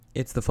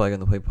It's the Flag on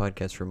the Play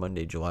podcast for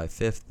Monday, July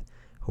 5th.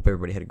 Hope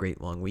everybody had a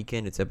great long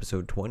weekend. It's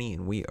episode 20,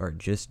 and we are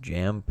just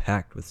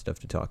jam-packed with stuff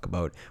to talk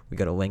about. We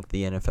got a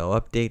lengthy NFL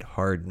update,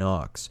 Hard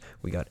Knocks.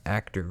 We got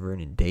actor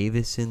Vernon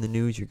Davis in the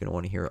news. You're going to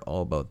want to hear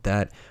all about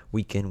that.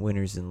 Weekend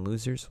winners and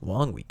losers,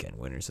 long weekend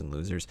winners and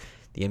losers.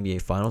 The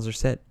NBA Finals are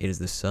set. It is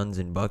the Suns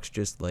and Bucks,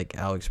 just like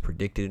Aleks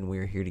predicted, and we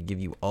are here to give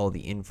you all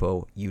the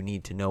info you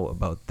need to know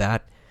about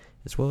that,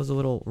 as well as a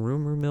little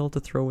rumor mill to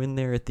throw in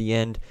there at the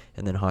end,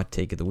 and then hot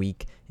take of the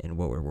week and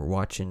what we're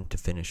watching to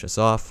finish us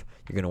off.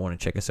 You're going to want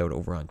to check us out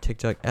over on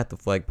TikTok at The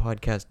Flag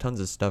Podcast. Tons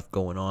of stuff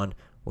going on.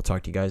 We'll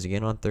talk to you guys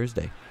again on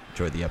Thursday.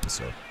 Enjoy the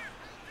episode.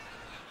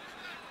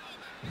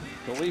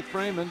 Khalif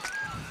Raymond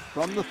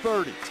from the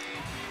 30.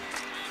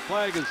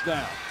 Flag is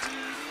down.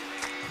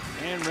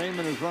 And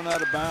Raymond has run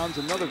out of bounds.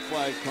 Another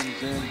flag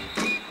comes in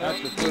at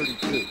the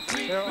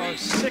 32. There are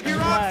 6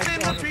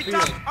 flags on the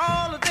field.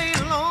 All the day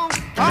long,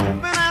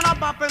 hopping and a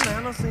bopping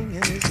and a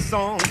singing his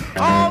song.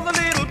 All the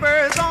little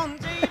birds on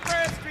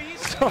Jaybird Street.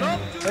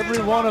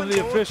 Every one of the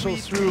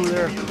officials threw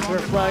their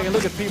flag. And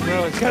look at Pete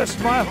Morelli. He's got a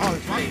smile on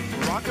his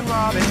face. Rockin'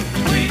 Robin.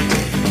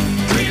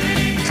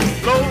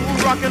 Slow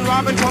rockin'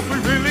 Robin, 'cause we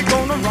really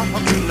gonna rock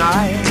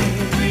tonight.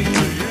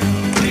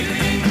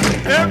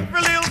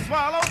 Every little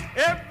swallow,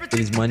 every... It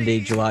is Monday,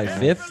 July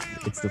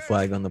 5th. It's the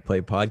Flag on the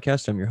Play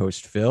podcast. I'm your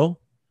host, Phil.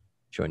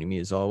 Joining me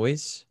as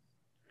always,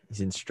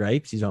 he's in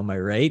stripes. He's on my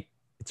right.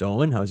 It's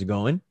Owen. How's it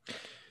going?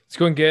 It's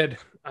going good.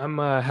 I'm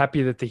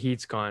happy that the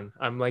heat's gone.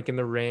 I'm liking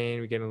the rain.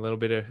 We're getting a little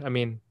bit of,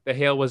 the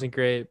hail wasn't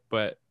great,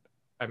 but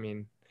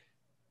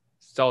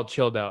it's all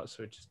chilled out.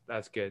 So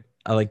that's good.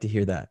 I like to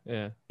hear that.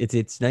 Yeah.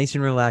 It's nice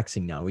and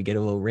relaxing now. We get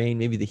a little rain,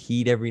 maybe the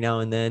heat every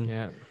now and then.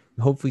 Yeah.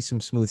 Hopefully some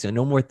smooth sound.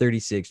 No more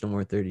 36, no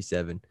more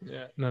 37.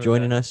 Yeah.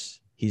 Joining us,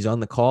 he's on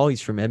the call.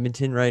 He's from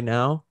Edmonton right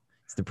now.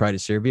 It's the pride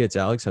of Serbia. It's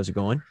Aleks. How's it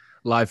going?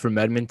 Live from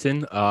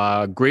Edmonton.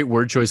 Great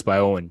word choice by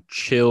Owen.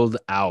 Chilled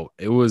out.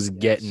 It was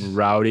getting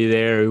rowdy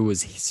there. It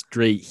was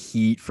straight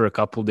heat for a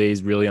couple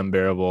days, really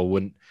unbearable.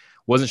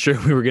 Wasn't sure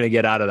we were gonna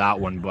get out of that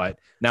one, but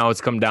now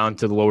it's come down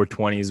to the lower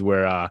 20s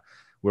where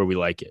we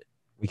like it.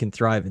 We can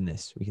thrive in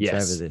this. We can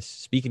thrive in this.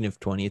 Speaking of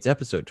 20, it's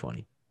episode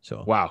 20.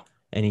 So wow.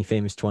 Any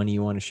famous 20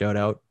 you want to shout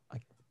out?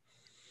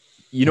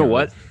 You know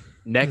what?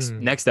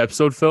 Next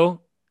episode, Phil,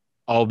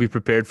 I'll be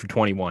prepared for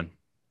 21.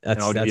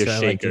 That's what I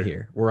like to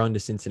hear. We're on to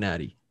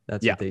Cincinnati.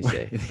 That's what they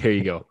say. There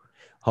you go.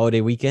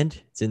 Holiday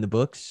weekend. It's in the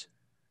books.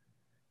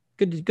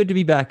 Good to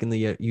be back in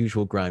the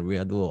usual grind. We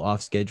had a little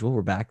off schedule.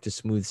 We're back to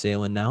smooth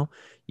sailing now.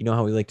 You know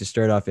how we like to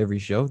start off every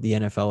show, the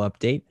NFL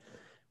update.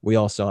 We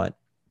all saw it.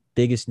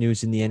 Biggest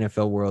news in the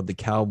NFL world. The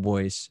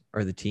Cowboys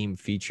are the team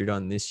featured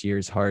on this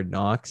year's Hard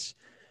Knocks.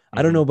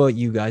 I don't know about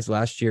you guys.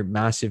 Last year,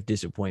 massive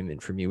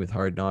disappointment for me with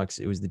Hard Knocks.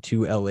 It was the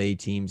two LA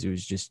teams.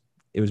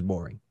 It was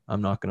boring.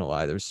 I'm not going to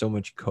lie. There was so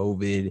much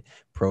COVID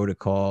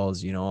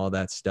protocols, all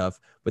that stuff.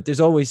 But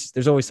there's always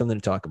something to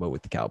talk about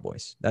with the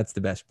Cowboys. That's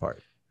the best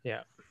part.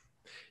 Yeah.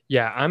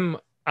 Yeah,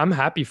 I'm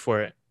happy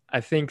for it.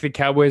 I think the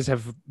Cowboys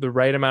have the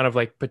right amount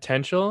of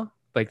potential.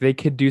 They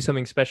could do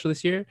something special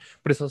this year,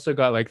 but it's also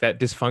got that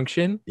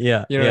dysfunction.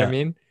 Yeah. You know what I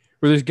mean?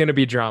 Where there's going to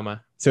be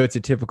drama. So it's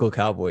a typical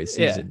Cowboys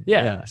season.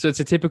 Yeah. So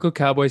it's a typical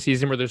Cowboy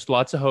season where there's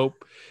lots of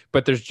hope,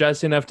 but there's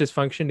just enough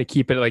dysfunction to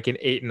keep it an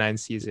 8-9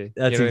 season.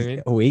 That's what I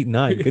mean?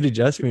 8-9. Good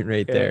adjustment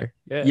right there.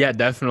 Yeah,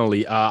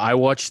 definitely. I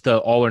watched the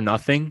All or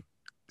Nothing,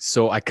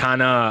 so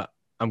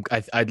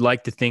I'd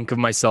like to think of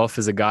myself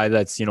as a guy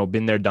that's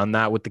been there, done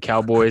that with the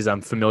Cowboys. I'm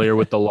familiar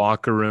with the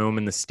locker room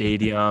and the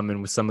stadium and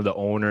with some of the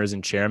owners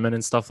and chairmen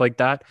and stuff like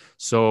that.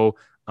 So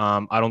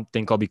I don't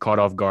think I'll be caught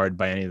off guard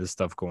by any of the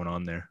stuff going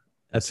on there.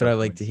 That's what I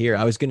like to hear.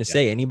 I was going to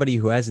say, anybody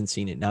who hasn't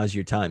seen it, now's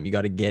your time. You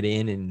got to get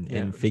in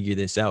and figure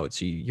this out.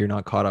 So you're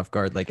not caught off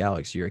guard like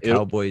Aleks. You're a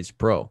Cowboys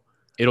pro.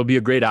 It'll be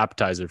a great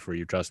appetizer for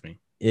you. Trust me.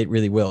 It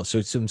really will.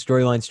 So some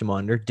storylines to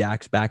monitor.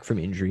 Dak's back from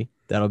injury.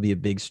 That'll be a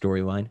big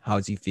storyline.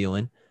 How's he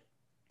feeling?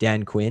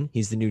 Dan Quinn,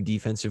 he's the new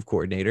defensive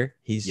coordinator.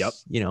 He's,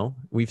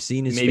 we've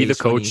seen his maybe face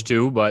the coach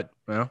too, but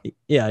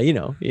yeah,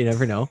 you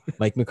never know.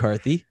 Mike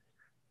McCarthy.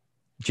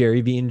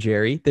 Jerry being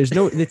Jerry.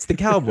 It's the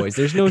Cowboys.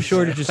 There's no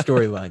shortage of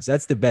storylines.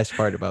 That's the best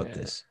part about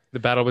this. The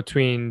battle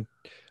between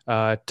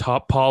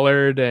Top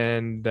Pollard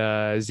and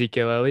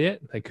Ezekiel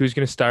Elliott. Who's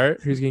going to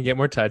start? Who's going to get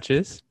more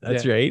touches?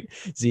 That's right.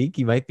 Zeke,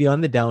 you might be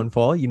on the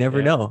downfall. You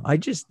never know.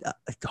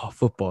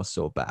 Football's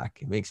so back.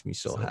 It makes me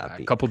so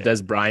happy. A couple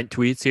Des Bryant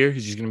tweets here.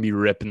 He's just going to be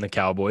ripping the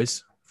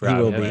Cowboys for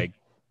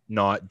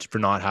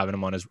not having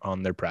him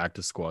on their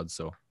practice squad.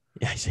 So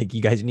yeah, he's like,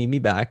 you guys need me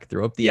back.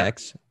 Throw up the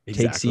X.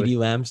 Exactly. Take CeeDee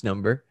Lamb's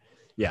number.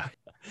 Yeah.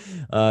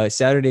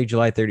 Saturday,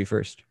 July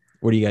 31st.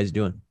 What are you guys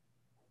doing?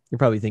 You're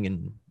probably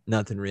thinking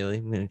nothing really.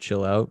 I'm going to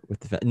chill out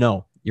with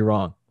No, you're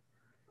wrong.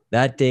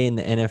 That day in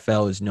the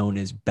NFL is known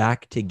as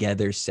Back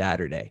Together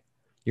Saturday.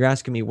 You're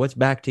asking me, what's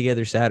Back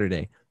Together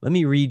Saturday? Let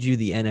me read you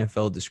the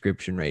NFL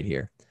description right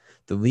here.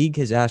 The league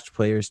has asked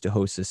players to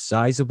host a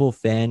sizable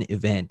fan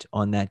event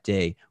on that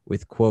day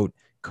with, quote,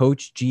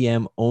 coach,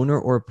 GM, owner,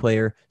 or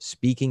player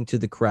speaking to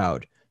the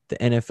crowd. The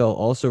NFL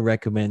also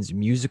recommends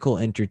musical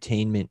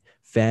entertainment,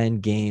 fan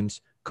games,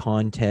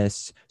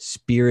 contests,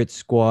 spirit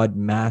squad,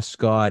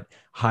 mascot,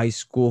 high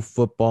school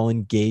football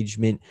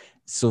engagement,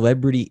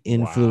 celebrity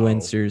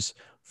influencers,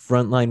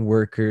 frontline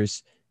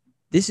workers.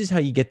 This is how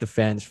you get the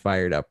fans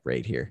fired up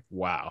right here.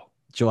 Wow.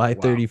 July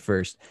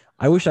 31st.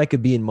 I wish I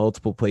could be in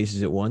multiple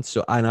places at once.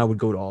 And I would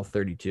go to all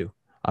 32.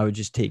 I would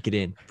just take it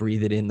in,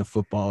 breathe it in, the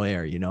football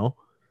air, you know?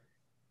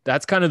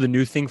 That's kind of the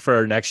new thing for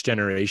our next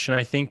generation,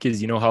 I think,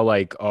 is, you know, how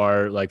like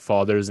our like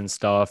fathers and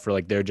stuff, or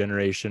like their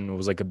generation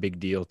was like a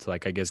big deal to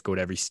like, I guess, go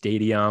to every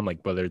stadium, like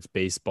whether it's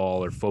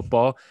baseball or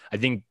football. I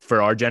think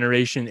for our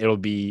generation, it'll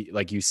be,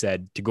 like you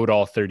said, to go to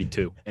all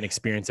 32 and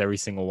experience every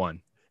single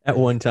one At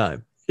one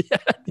time.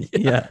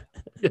 Yeah.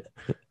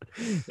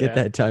 Get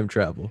that time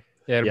travel.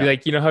 Yeah, it'll be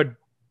like, you know how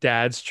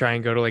dads try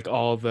and go to like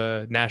all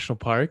the national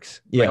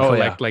parks? Yeah. Like,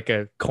 collect like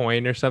a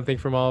coin or something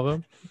from all of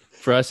them.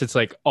 For us, it's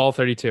like all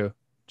 32.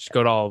 Just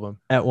go to all of them.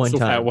 At one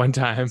time. At one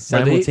time.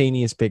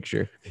 Simultaneous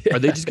picture. Are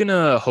they just going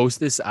to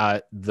host this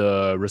at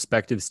the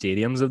respective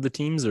stadiums of the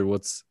teams, or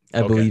what's?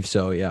 I believe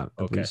so, yeah.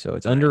 I believe so.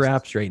 It's under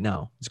wraps right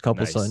now. It's a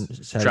couple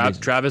Saturdays.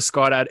 Travis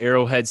Scott at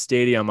Arrowhead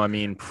Stadium. I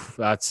mean,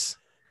 that's...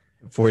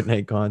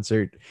 Fortnite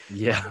concert.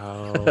 Yeah.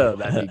 Wow.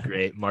 That'd be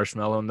great.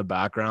 Marshmallow in the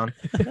background.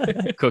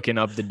 Cooking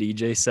up the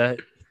DJ set.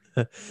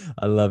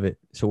 I love it.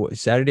 So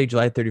Saturday,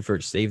 July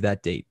 31st. Save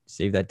that date.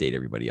 Save that date,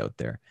 everybody out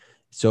there.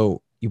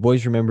 So you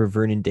boys remember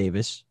Vernon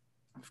Davis?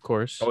 Of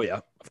course. Oh,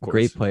 yeah. Of course.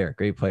 Great player.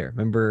 Great player.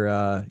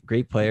 Remember,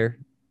 great player.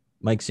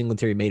 Mike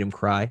Singletary made him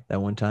cry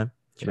that one time.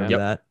 Do you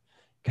remember that?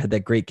 Had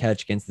that great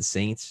catch against the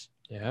Saints.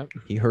 Yeah.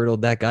 He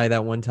hurdled that guy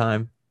that one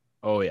time.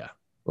 Oh, yeah.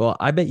 Well,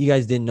 I bet you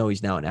guys didn't know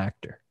he's now an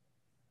actor.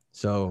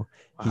 So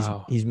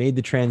he's made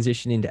the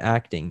transition into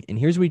acting. And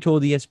here's what he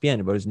told ESPN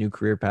about his new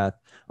career path.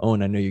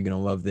 Owen, I know you're going to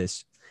love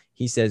this.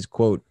 He says,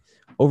 quote,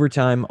 "Over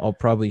time, I'll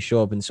probably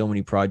show up in so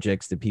many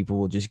projects that people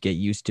will just get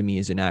used to me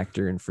as an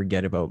actor and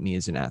forget about me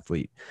as an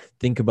athlete.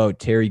 Think about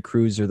Terry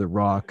Crews or The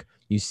Rock.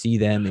 You see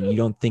them and you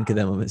don't think of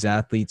them as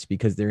athletes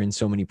because they're in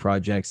so many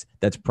projects.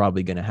 That's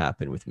probably going to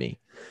happen with me."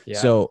 Yeah.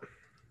 So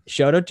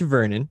shout out to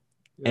Vernon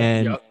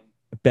and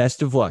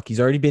best of luck. He's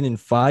already been in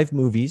 5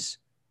 movies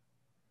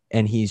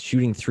and he's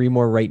shooting 3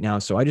 more right now.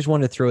 So I just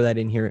want to throw that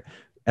in here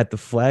at the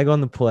flag on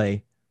the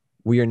play.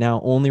 We are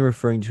now only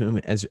referring to him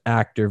as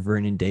actor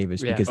Vernon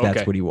Davis because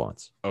that's what he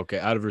wants. Okay.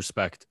 Out of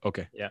respect.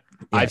 Okay. Yeah.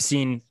 I've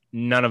seen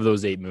none of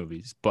those 8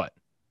 movies, but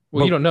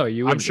you don't know.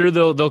 I'm sure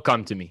they'll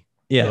come to me.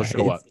 Yeah. They'll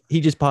show up.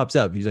 He just pops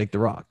up. He's like The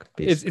Rock.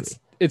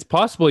 It's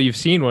possible you've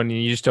seen one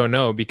and you just don't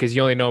know because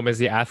you only know him as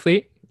the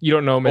athlete. You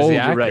don't know him as the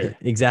actor. Right.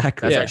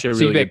 Exactly. That's actually a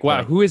really good wow,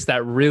 point. who is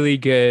that really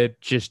good,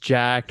 just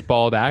jacked,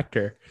 bald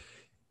actor?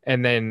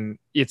 And then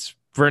it's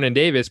Vernon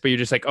Davis, but you're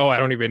just like, oh, I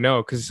don't even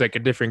know because it's like a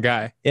different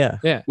guy. Yeah.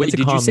 Yeah. Wait, It's a did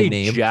you common say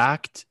name.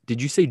 jacked?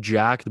 Did you say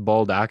jacked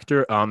bald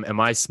actor? Am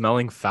I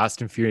smelling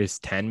Fast and Furious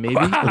 10 maybe? A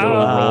little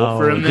Wow. role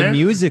for him The there?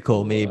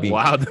 musical, maybe.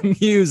 Wow, the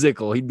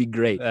musical. He'd be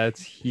great.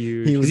 That's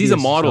huge. He would Because he's be a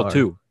model star.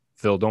 too,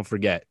 Phil. Don't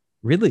forget.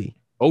 Really?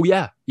 Oh,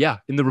 yeah. Yeah.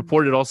 In the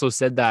report, it also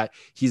said that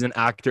he's an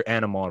actor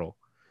and a model.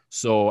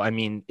 So, I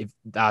mean, if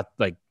that,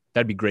 like,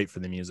 that'd be great for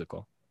the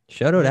musical.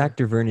 Shout out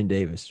actor Vernon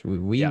Davis. We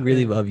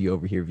really love you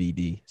over here,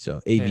 VD.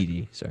 So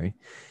AVD, sorry.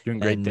 Doing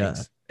great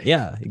things.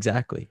 Yeah,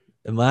 exactly.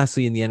 And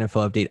lastly, in the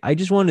NFL update, I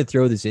just wanted to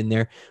throw this in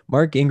there.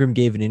 Mark Ingram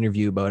gave an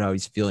interview about how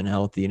he's feeling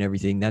healthy and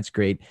everything. That's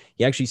great.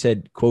 He actually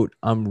said, quote,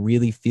 "I'm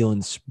really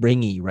feeling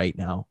springy right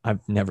now.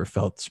 I've never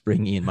felt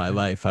springy in my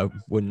life. I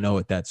wouldn't know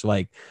what that's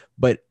like."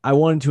 But I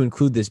wanted to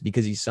include this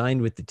because he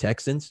signed with the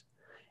Texans.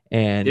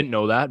 And Didn't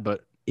know that,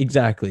 but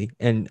exactly.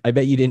 And I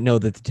bet you didn't know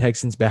that the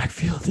Texans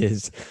backfield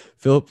is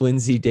Philip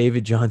Lindsay,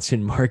 David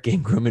Johnson, Mark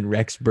Ingram, and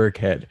Rex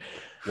Burkhead.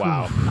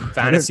 wow.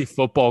 Fantasy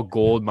football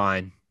gold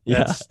mine.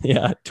 Yeah.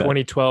 Yeah.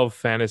 2012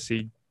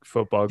 fantasy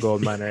football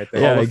gold mine right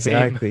there. Yeah, Hall of Fame.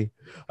 exactly.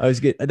 I was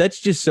good. That's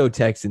just so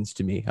Texans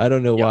to me. I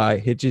don't know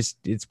why.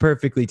 It's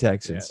perfectly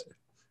Texans.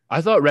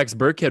 I thought Rex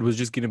Burkhead was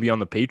just going to be on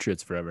the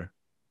Patriots forever.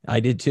 I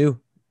did too.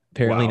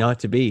 Apparently Wow. not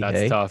to be. That's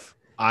hey? tough.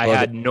 I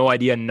had no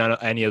idea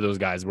any of those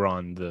guys were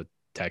on the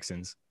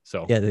Texans.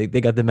 So Yeah, they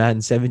got the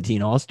Madden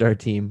 17 All-Star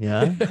team.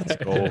 Yeah. let's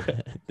go.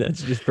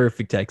 That's just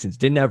perfect Texans.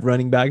 Didn't have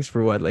running backs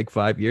for what, like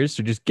 5 years?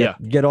 So just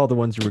get all the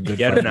ones who were good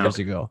Get 5 it now. years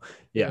ago.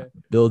 Yeah.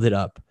 Build it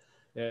up.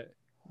 Yeah.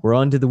 We're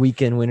on to the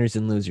weekend winners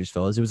and losers,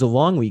 fellas. It was a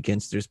long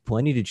weekend, so there's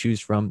plenty to choose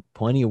from,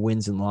 plenty of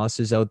wins and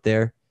losses out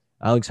there.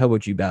 Alex, how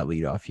about you bat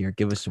lead off here?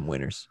 Give us some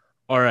winners.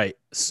 All right.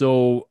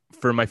 So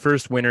for my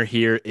first winner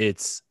here,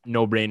 it's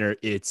no brainer.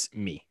 It's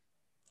me.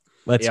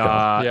 Let's go.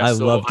 Yeah, I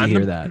so love to I'm hear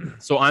the- that.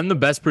 So I'm the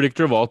best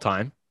predictor of all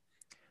time.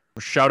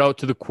 Shout out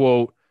to the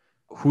quote,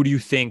 "Who do you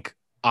think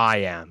I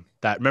am?"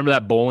 That remember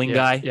that bowling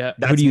guy? Yeah.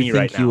 That's Who do you me think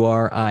right you now.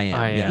 are? I am.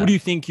 I am. Yeah. Who do you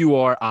think you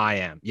are? I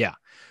am. Yeah.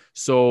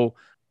 So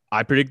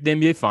I predicted the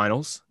NBA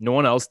Finals. No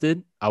one else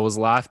did. I was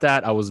laughed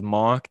at. I was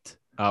mocked.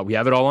 We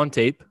have it all on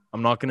tape.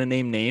 I'm not going to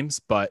name names,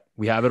 but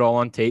we have it all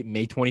on tape.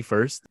 May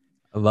 21st,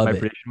 I love my it.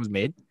 prediction was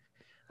made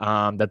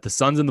that the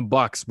Suns and the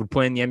Bucks would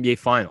play in the NBA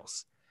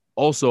Finals.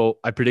 Also,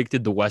 I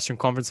predicted the Western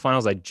Conference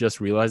Finals. I just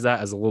realized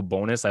that as a little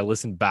bonus. I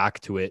listened back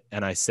to it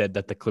and I said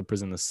that the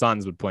Clippers and the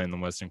Suns would play in the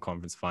Western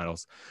Conference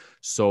Finals.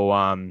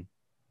 So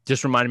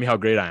just reminded me how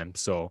great I am.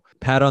 So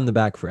Pat on the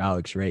back for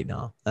Aleks right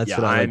now. That's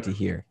what I like to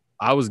hear.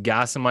 I was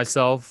gassing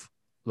myself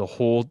the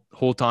whole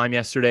time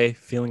yesterday,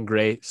 feeling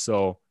great.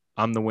 So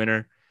I'm the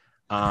winner.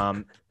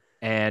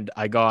 And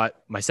I got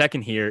my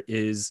second here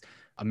is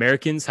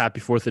Americans,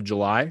 happy 4th of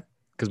July,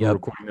 because we're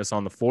recording this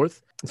on the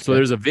 4th. So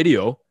there's a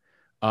video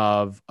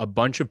of a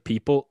bunch of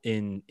people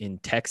in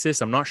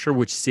Texas. I'm not sure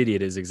which city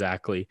it is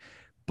exactly,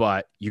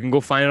 but you can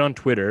go find it on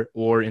Twitter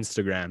or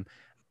Instagram.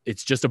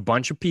 It's just a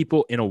bunch of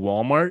people in a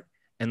Walmart,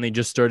 and they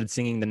just started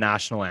singing the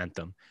national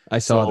anthem. I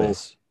saw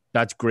this.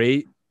 That's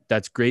great.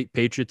 That's great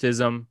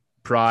patriotism,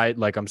 pride.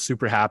 Like, I'm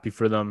super happy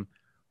for them.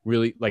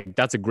 Really, like,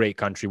 that's a great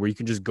country where you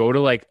can just go to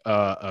like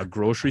a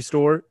grocery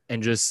store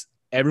and just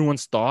everyone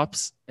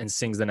stops and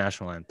sings the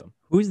national anthem.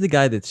 Who's the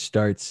guy that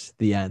starts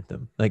the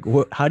anthem? Like,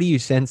 how do you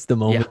sense the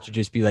moment to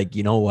just be like,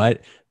 you know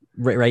what?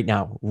 Right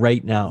now. Oh, like,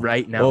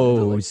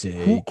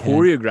 who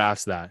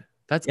choreographs that?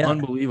 That's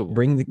unbelievable.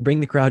 Bring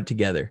the crowd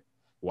together.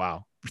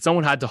 Wow.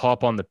 Someone had to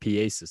hop on the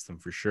PA system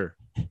for sure.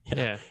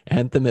 Yeah.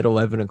 Anthem at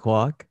 11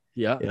 o'clock.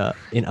 Yeah.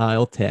 In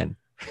aisle 10.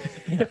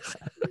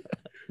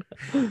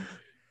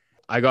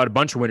 I got a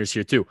bunch of winners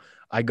here too.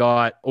 I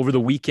got over the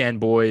weekend,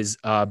 boys,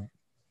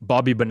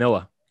 Bobby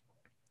Bonilla.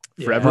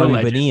 Forever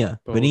legend.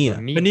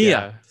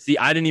 Bonilla. See,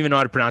 I didn't even know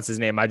how to pronounce his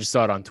name. I just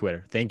saw it on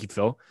Twitter. Thank you,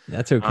 Phil.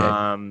 That's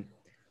okay.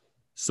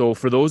 So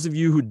for those of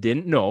you who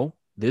didn't know,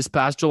 this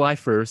past July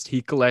 1st,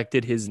 he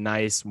collected his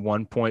nice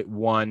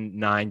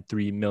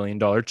 $1.193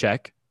 million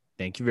check.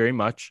 Thank you very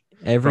much.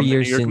 Every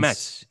year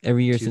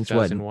since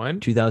what?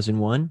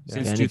 2001?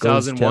 Since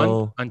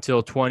 2001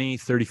 until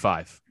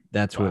 2035.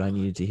 That's what I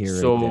needed to hear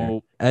right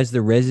there. As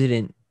the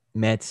resident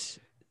Mets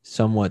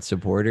somewhat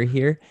supporter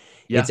here,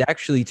 it's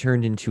actually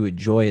turned into a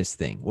joyous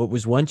thing. What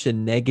was once a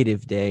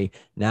negative day,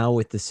 now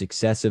with the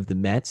success of the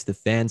Mets, the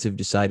fans have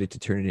decided to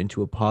turn it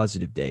into a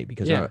positive day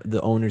because the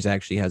owners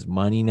actually has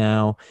money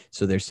now.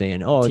 So they're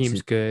saying, oh,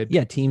 team's good.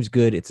 Yeah, team's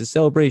good. It's a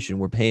celebration.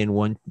 We're paying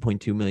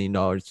 $1.2 million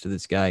to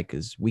this guy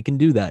because we can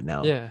do that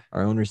now. Yeah.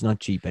 Our owner's not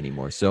cheap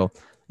anymore. So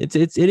it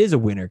is a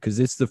winner because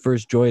it's the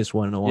first joyous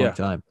one in a long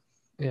time.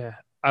 Yeah.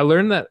 I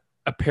learned that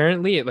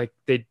apparently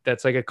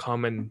that's like a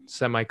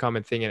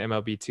semi-common thing in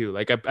MLB too.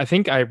 Like I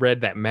think I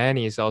read that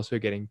Manny is also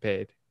getting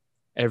paid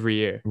every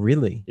year.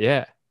 Really?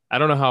 Yeah. I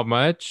don't know how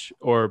much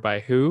or by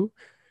who,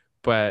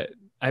 but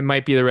I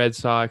might be the Red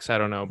Sox. I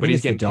don't know, but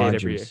he's getting paid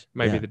every year.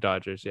 Might be the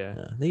Dodgers. Yeah.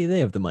 They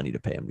have the money to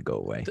pay him to go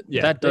away.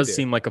 That does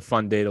seem like a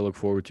fun day to look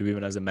forward to,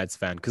 even as a Mets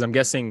fan. Because I'm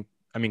guessing,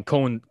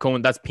 Cohen,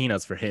 that's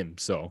peanuts for him.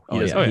 So he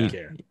doesn't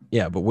care.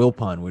 Yeah, but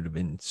Wilpon would have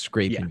been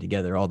scraping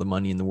together all the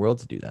money in the world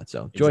to do that.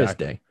 So joyous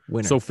day,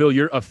 winner. So Phil,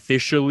 you're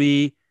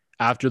officially,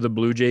 after the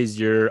Blue Jays,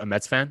 you're a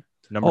Mets fan?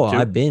 Number 2?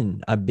 I've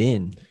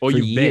been for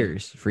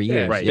years.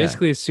 Yeah, right.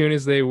 Basically, as soon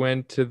as they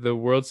went to the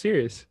World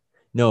Series.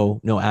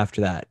 No,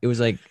 after that, it was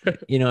like,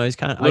 it's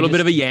kind of a little bit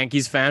of a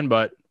Yankees fan,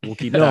 but we'll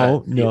keep that.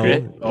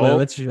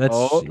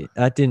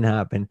 That didn't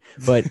happen.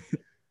 But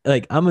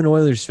like, I'm an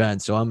Oilers fan,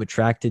 so I'm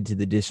attracted to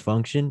the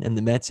dysfunction, and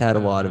the Mets had a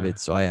lot of it,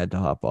 so I had to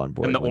hop on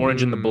board. And the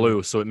orange and the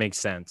blue, so it makes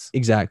sense.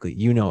 Exactly.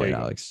 You know it,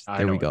 Aleks.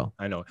 There we go.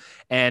 I know.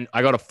 And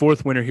I got a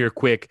fourth winner here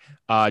quick.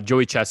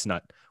 Joey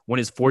Chestnut won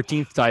his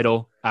 14th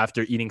title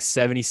after eating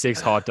 76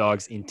 hot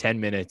dogs in 10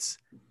 minutes.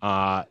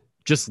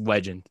 Just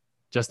legend.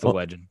 Just a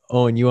legend.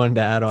 Oh, and you wanted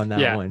to add on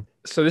that one.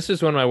 So this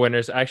is one of my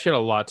winners. I actually had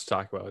a lot to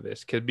talk about with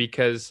this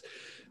because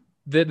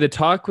the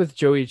talk with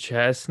Joey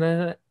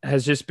Chestnut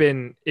has just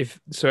been,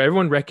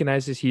 everyone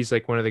recognizes he's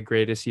like one of the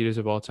greatest eaters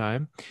of all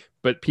time,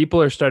 but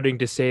people are starting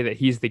to say that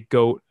he's the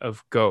GOAT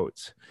of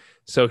goats.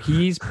 So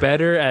he's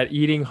better at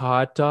eating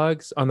hot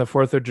dogs on the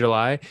 4th of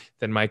July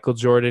than Michael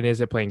Jordan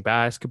is at playing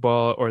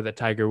basketball, or that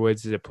Tiger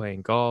Woods is at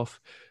playing golf,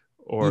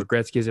 or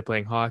Gretzky is at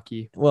playing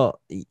hockey. Well,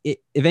 if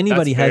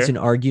anybody has an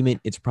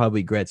argument, it's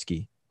probably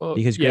Gretzky.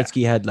 Because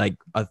Gretzky had like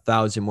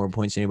 1,000 more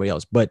points than anybody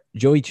else. But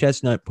Joey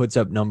Chestnut puts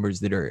up numbers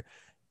that are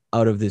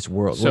out of this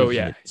world. So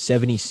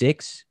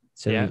 76?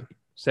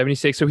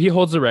 76. So he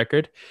holds the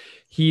record.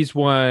 He's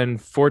won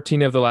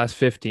 14 of the last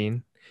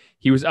 15.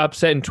 He was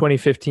upset in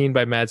 2015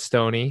 by Matt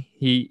Stoney.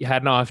 He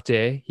had an off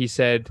day. He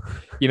said,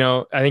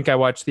 I think I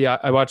watched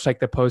like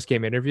the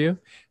post-game interview,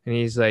 and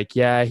he's like,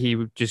 yeah, he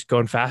was just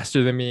going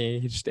faster than me.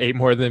 He just ate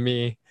more than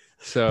me.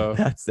 So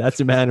that's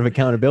a man of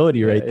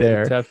accountability right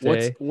there. Tough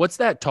day. What's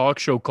that talk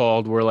show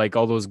called where like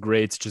all those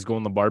greats just go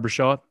in the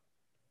barbershop?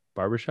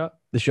 Barbershop?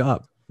 The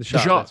Shop. The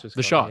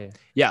Shop.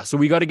 Yeah. So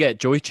we got to get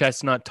Joey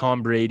Chestnut,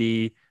 Tom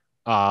Brady,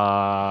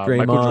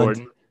 Michael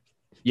Jordan.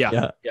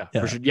 Yeah,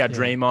 for sure. Yeah,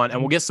 Draymond, and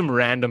we'll get some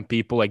random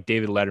people like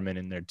David Letterman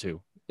in there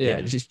too.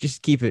 Yeah,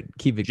 just keep it.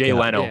 Jay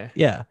Leno.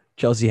 Yeah.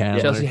 Chelsea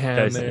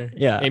Handler.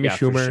 Yeah. Amy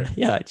Schumer. Sure.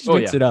 Yeah, just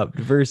mix it up.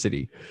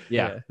 Diversity.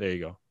 Yeah, there you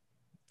go.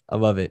 I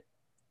love it.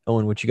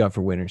 Owen, what you got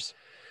for winners?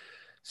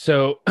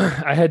 So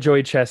I had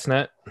Joey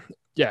Chestnut.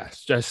 Yeah,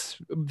 just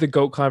the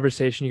GOAT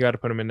conversation. You got to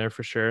put him in there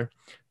for sure.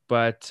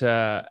 But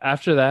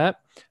after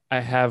that, I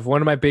have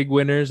one of my big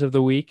winners of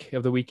the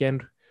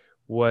weekend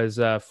was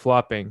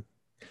flopping.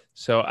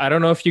 So I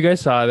don't know if you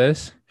guys saw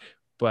this,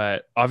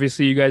 but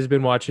obviously you guys have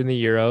been watching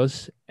the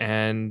Euros,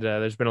 and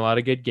there's been a lot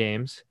of good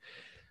games.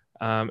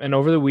 And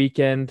over the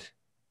weekend,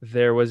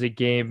 there was a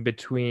game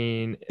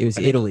between It was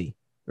Italy,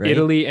 right?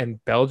 Italy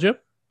and Belgium.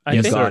 I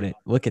You think. got it.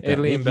 Look at that.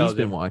 Italy and He's Belgium.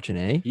 been watching,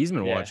 eh? He's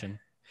been Yeah. watching.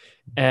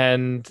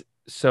 And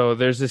so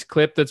there's this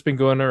clip that's been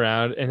going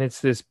around, and it's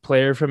this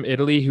player from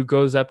Italy who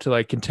goes up to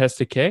like contest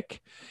a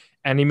kick,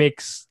 and he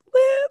makes a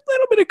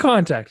little bit of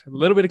contact,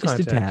 Just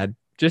a tad.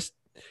 just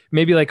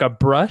maybe like a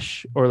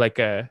brush or like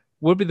what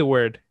would be the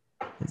word?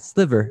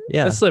 Sliver.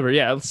 Yeah. A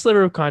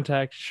sliver of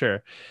contact,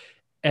 sure.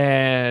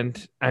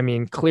 And I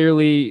mean,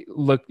 clearly,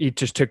 look, he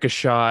just took a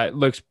shot.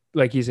 Looks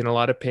like he's in a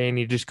lot of pain.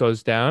 He just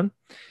goes down,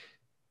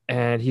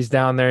 and he's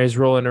down there. He's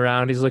rolling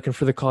around. He's looking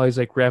for the call. He's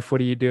like, "Ref,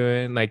 what are you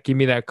doing? Like, give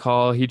me that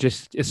call. He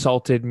just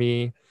assaulted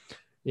me.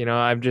 You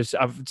know,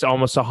 it's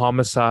almost a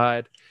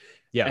homicide."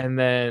 Yeah. And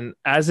then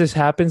as this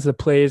happens, the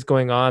play is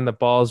going on. The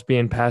ball's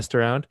being passed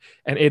around,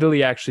 and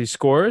Italy actually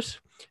scores.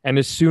 And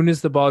as soon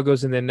as the ball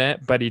goes in the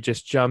net, Buddy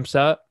just jumps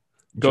up,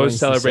 goes, Joins to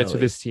celebrates with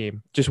celebrate. his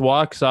team, just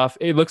walks off.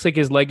 It looks like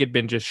his leg had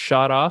been just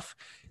shot off,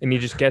 and he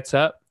just gets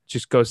up,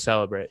 just goes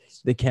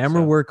celebrates. The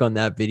camera So- work on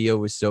that video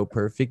was so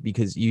perfect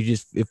because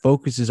it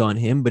focuses on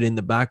him, but in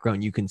the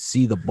background you can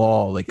see the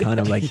ball like kind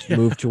of like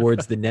move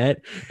towards the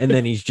net, and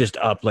then he's just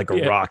up like a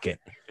Yeah. rocket.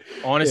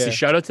 Honestly, Yeah.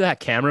 shout out to that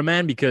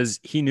cameraman because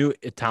he knew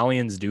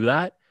Italians do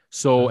that.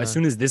 So as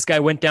soon as this guy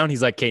went down,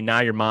 he's like, "Okay, now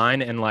you're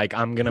mine," and like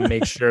I'm gonna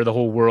make sure the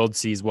whole world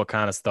sees what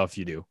kind of stuff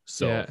you do.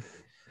 So Yeah.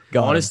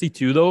 Got him. honestly,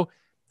 too, though,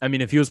 I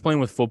mean, if he was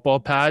playing with football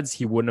pads,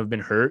 he wouldn't have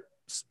been hurt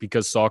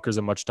because soccer is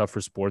a much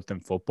tougher sport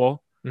than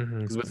football. Mhm.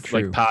 Because with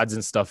True. like pads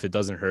and stuff, it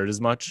doesn't hurt as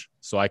much.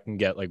 So I can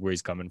get like where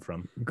he's coming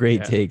from.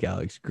 Great Yeah. take,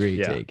 Alex. Great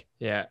Yeah. take.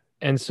 Yeah.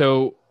 And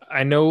so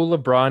I know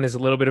LeBron is a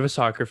little bit of a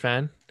soccer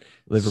fan.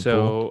 Liverpool.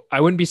 So I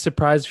wouldn't be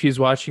surprised if he was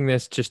watching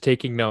this, just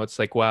taking notes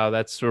like, wow,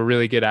 that's a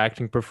really good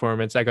acting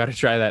performance. I got to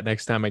try that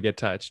next time I get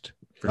touched.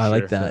 I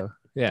like that. So,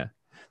 yeah.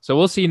 So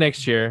we'll see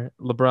next year.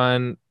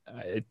 LeBron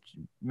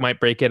might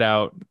break it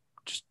out.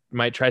 Just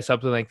might try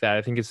something like that.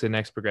 I think it's the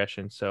next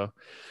progression. So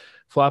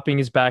flopping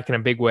is back in a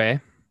big way.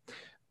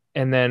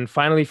 And then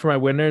finally for my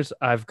winners,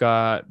 I've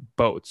got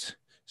boats.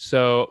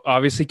 So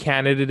obviously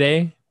Canada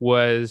Day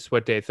was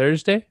what day?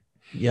 Thursday?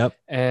 Yep.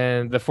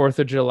 And the 4th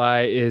of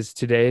July is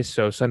today.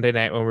 So Sunday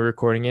night when we're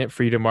recording it.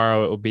 For you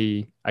tomorrow, it will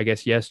be, I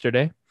guess,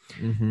 yesterday.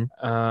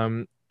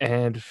 Mm-hmm.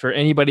 And for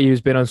anybody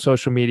who's been on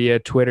social media,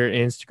 Twitter,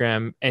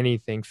 Instagram,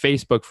 anything,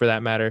 Facebook for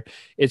that matter,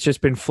 it's just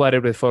been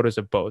flooded with photos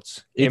of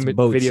boats. It's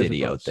boat videos of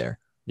city out boats. there.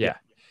 Yeah.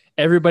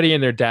 Everybody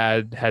and their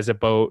dad has a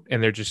boat,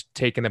 and they're just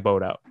taking the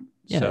boat out.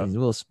 Yeah, So, it's a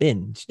little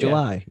spin. It's Yeah.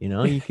 July. You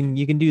know, you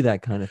can do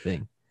that kind of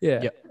thing.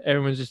 yeah. Yep.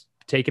 Everyone's just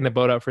taking the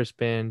boat out for a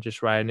spin,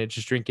 just riding it,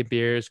 just drinking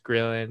beers,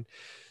 grilling.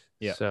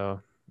 Yeah.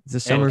 So It's the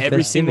summer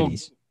every single-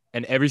 festivities.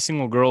 And every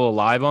single girl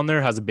alive on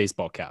there has a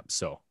baseball cap.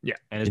 So Yeah.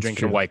 and is It's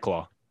drinking true. a White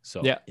Claw.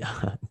 So Yeah.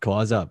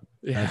 Claws up.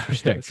 yeah, That's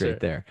respect sure. right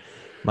there.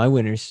 My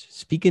winners.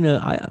 Speaking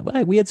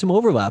of, we had some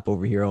overlap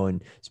over here,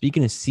 Owen.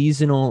 Speaking of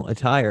seasonal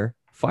attire,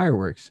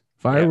 fireworks.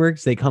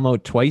 Fireworks, they come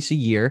out twice a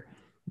year,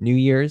 New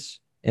Year's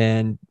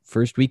and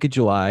first week of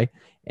July.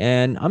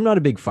 And I'm not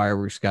a big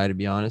fireworks guy, to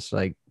be honest.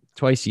 Like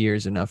twice a year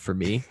is enough for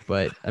me.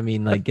 But I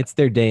mean, like it's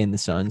their day in the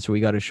sun, so we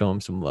got to show them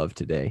some love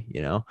today,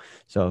 you know.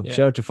 So Yeah.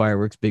 shout out to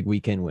fireworks, big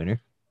weekend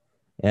winner.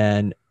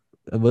 And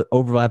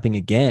overlapping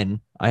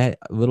again, I had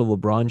a little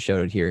LeBron shout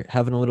out here.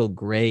 Having a little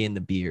gray in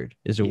the beard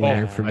is a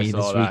winner for I me saw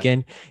this that.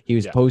 weekend. He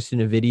was Yeah.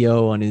 posting a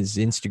video on his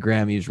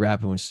Instagram. He was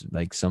rapping with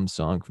like some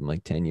song from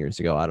like 10 years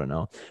ago. I don't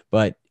know.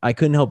 But I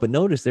couldn't help but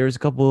notice there was a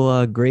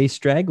couple gray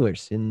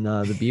stragglers in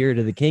the beard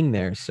of the king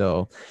there.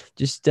 So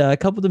just a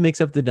couple to mix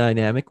up the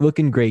dynamic.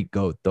 Looking great,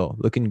 GOAT, though.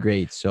 Looking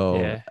great.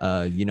 So,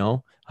 you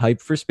know, hype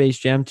for Space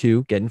Jam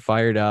 2, getting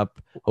fired up.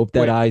 Hope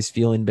that Wait. eye's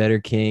feeling better,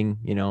 King.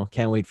 You know,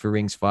 can't wait for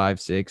rings 5,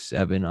 6,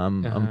 7.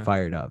 I'm Uh-huh.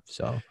 fired up.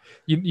 So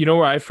You know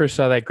where I first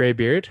saw that gray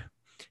beard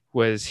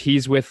was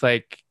he's with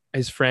like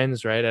his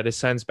friends, right, at his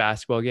son's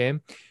basketball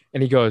game,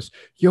 and he goes,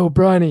 "Yo,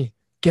 Bronny,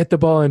 get the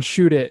ball and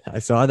shoot it." I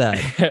saw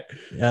that.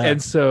 Yeah.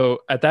 And so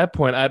at that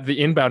point, the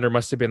inbounder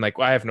must have been like,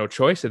 well, I have no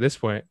choice at this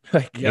point.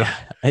 Like, Yeah.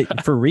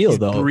 For real, He's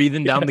though.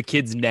 breathing down the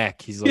kid's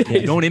neck. He's like,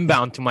 Yeah. "Don't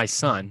inbound to my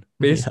son."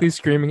 basically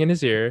screaming in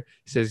his ear.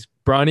 He says,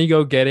 Bronny,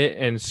 go get it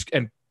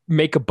and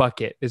make a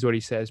bucket, is what he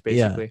says,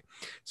 basically.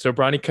 So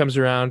Bronny comes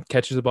around,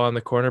 catches the ball in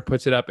the corner,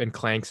 puts it up and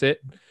clanks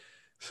it.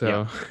 So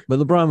Yeah. But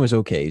LeBron was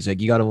okay. He's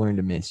like, you got to learn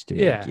to miss to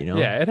yeah, make, you know?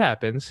 yeah, it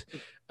happens.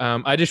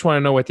 I just want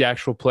to know what the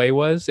actual play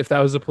was, if that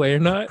was a play or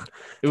not.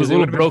 It was 'Cause a little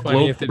would've been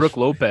funny if it- Brooke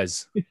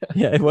Lopez.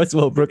 Yeah, it was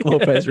little Brooke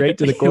Lopez right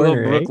to the A little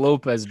corner. Brooke eh?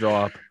 Lopez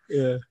drop.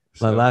 Yeah.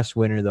 My So- last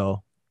winner,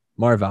 though,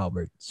 Marv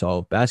Albert.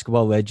 So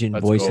basketball legend,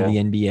 Let's voice go. of the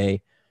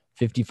NBA.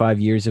 55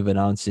 years of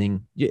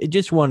announcing.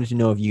 Just wanted to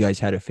know if you guys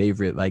had a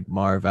favorite like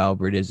Marv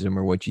Albertism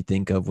or what you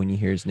think of when you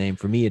hear his name.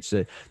 For me, it's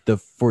the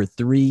for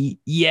three.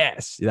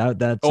 Yes,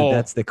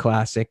 that's the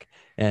classic.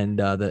 And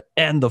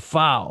the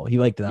foul. He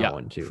liked that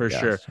one too. For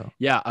sure. So.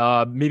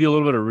 Yeah. Maybe a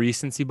little bit of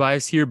recency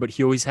bias here, but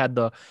he always had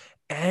the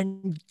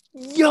and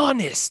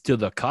Giannis to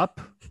the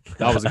cup.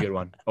 That was a good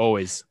one.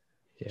 Always.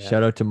 Yeah.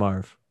 Shout out to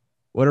Marv.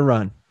 What a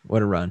run.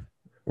 What a run.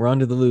 We're on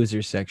to the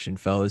losers section,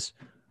 fellas.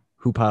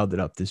 Who piled it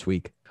up this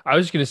week? I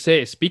was going to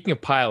say, speaking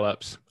of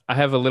pile-ups, I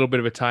have a little bit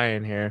of a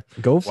tie-in here.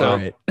 Go for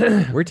it.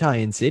 We're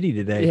tie-in city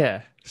today.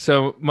 Yeah.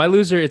 So my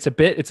loser, it's a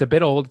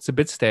bit old, it's a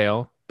bit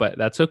stale, but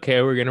that's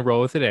okay. We're going to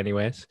roll with it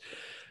anyways.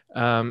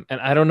 And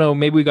I don't know,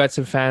 maybe we got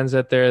some fans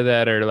out there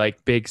that are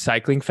like big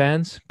cycling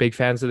fans, big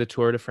fans of the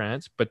Tour de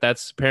France, but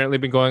that's apparently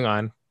been going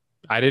on.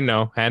 I didn't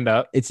know. Hand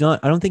up. It's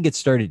not. I don't think it's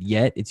started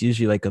yet. It's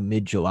usually like a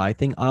mid-July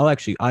thing. I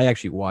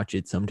actually watch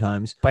it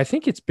sometimes. But I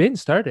think it's been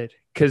started.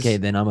 Okay,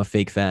 then I'm a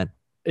fake fan.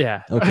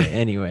 Yeah. Okay.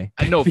 Anyway.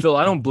 I know, Phil.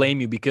 I don't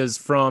blame you because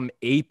from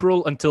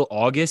April until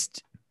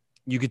August,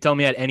 you could tell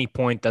me at any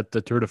point that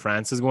the Tour de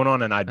France is going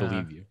on, and I'd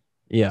believe you.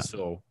 Yeah.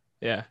 So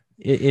yeah,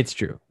 it's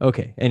true.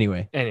 Okay.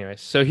 Anyway,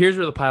 so here's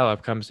where the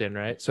pileup comes in,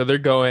 right? So they're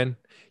going.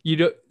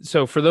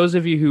 So for those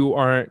of you who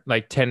aren't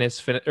like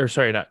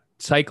not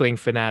cycling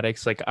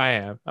fanatics like I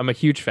am, I'm a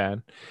huge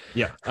fan.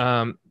 Yeah.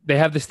 They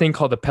have this thing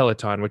called the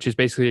peloton, which is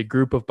basically a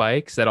group of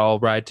bikes that all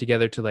ride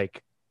together to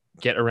like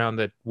get around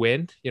the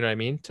wind. You know what I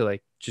mean? To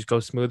like just go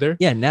smoother.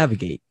 Yeah.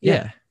 Navigate.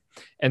 Yeah.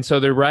 And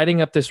so they're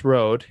riding up this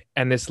road,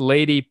 and this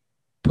lady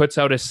puts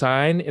out a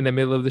sign in the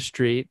middle of the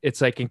street. It's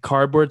like a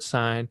cardboard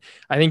sign.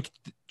 I think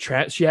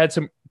she had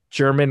some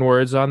German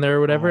words on there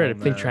or whatever. And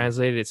I think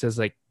translated, it says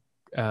like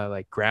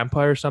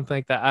grandpa or something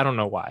like that. I don't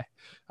know why.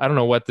 I don't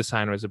know what the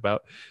sign was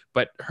about,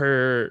 but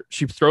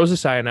she throws a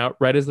sign out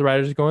right as the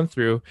riders are going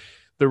through.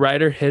 The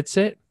rider hits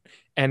it,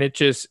 and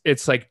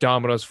it's like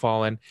dominoes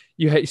falling.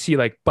 You see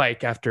like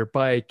bike after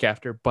bike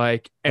after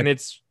bike, and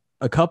it's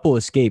a couple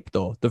escape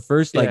though. The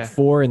first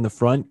four in the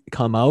front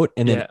come out,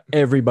 and then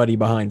everybody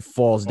behind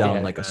falls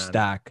down like a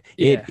stack.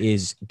 Yeah. It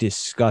is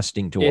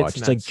disgusting to watch.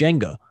 It's like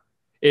Jenga.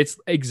 It's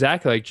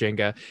exactly like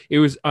Jenga. It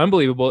was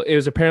unbelievable. It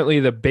was apparently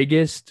the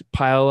biggest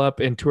pile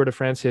up in Tour de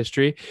France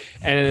history.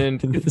 And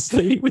this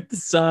lady with the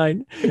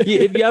sign.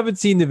 If you haven't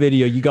seen the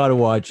video, you got to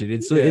watch it.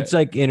 It's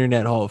like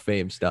Internet Hall of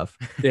Fame stuff.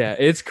 Yeah,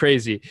 it's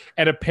crazy.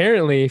 And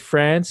apparently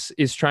France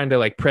is trying to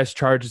like press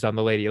charges on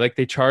the lady. Like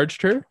they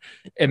charged her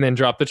and then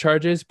dropped the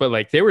charges, but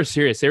like they were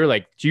serious. They were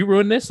like, "Do you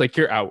ruin this? Like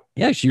you're out."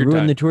 Yeah, she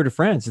ruined the Tour de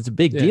France. It's a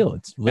big deal.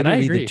 It's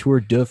literally the Tour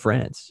de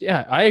France.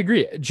 Yeah, I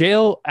agree.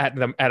 Jail at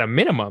a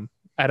minimum.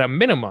 At a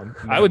minimum,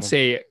 I would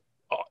say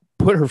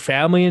put her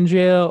family in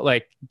jail,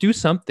 like do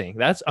something.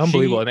 That's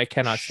unbelievable, and I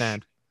cannot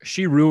stand.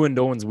 She ruined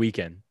Owen's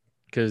weekend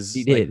because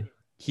he did.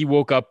 He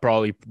woke up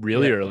probably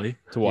really early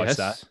to watch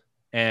that,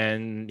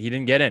 and he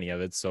didn't get any of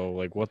it. So,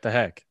 like, what the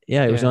heck?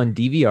 Yeah, it was on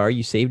DVR.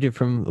 You saved it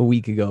from a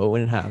week ago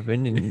when it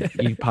happened, and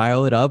you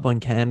pile it up on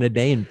Canada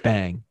Day, and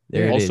bang,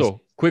 there it is. Also,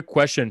 quick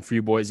question for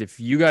you boys: if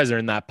you guys are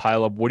in that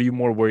pile up, what are you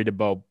more worried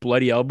about,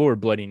 bloody elbow or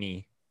bloody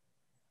knee?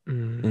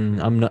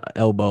 I'm not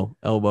elbow,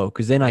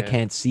 because then I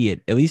can't see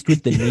it. At least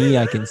with the knee,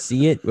 I can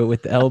see it, but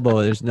with the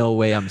elbow, there's no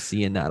way I'm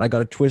seeing that. I got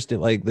to twist it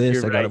like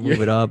this. I got to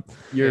move it up.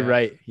 You're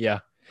right. Yeah.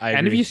 I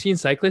agree. Have you seen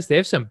cyclists? They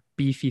have some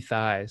beefy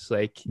thighs.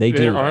 Like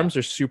their arms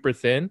are super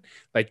thin.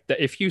 Like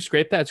if you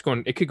scrape that,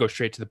 it could go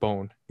straight to the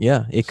bone.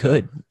 Yeah, it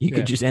could. You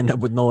could just end up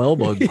with no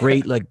elbow.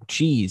 Great, like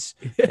cheese.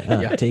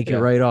 Take it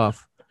right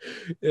off.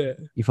 Yeah.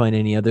 You find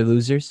any other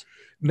losers?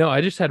 No,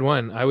 I just had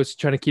one. I was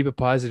trying to keep it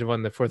positive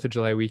on the 4th of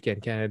July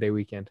weekend, Canada Day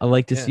weekend. I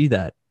like to see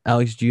that.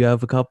 Alex, do you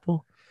have a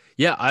couple?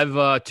 Yeah,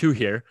 I've two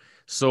here.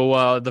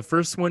 So the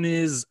first one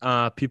is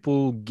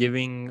people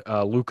giving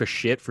Luka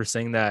shit for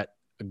saying that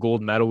a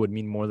gold medal would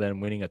mean more than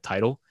winning a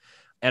title.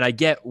 And I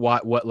get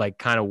what like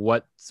kind of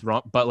what's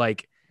wrong, but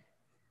like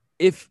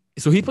he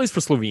plays for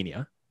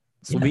Slovenia.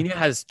 Slovenia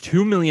has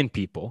 2 million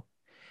people.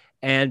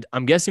 And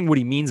I'm guessing what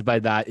he means by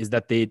that is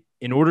that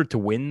in order to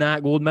win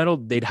that gold medal,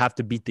 they'd have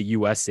to beat the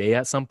USA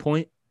at some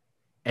point.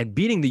 And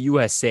beating the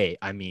USA,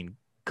 I mean,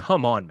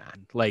 come on,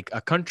 man. Like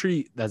a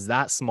country that's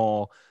that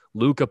small,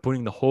 Luka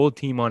putting the whole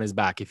team on his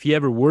back. If he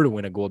ever were to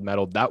win a gold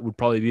medal, that would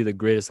probably be the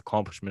greatest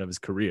accomplishment of his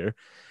career.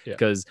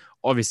 Because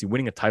obviously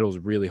winning a title is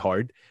really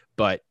hard.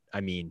 But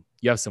I mean,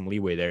 you have some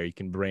leeway there. You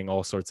can bring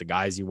all sorts of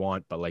guys you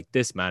want. But like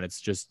this, man, it's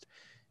just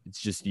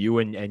you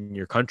and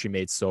your country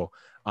mates. So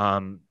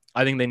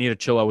I think they need to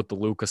chill out with the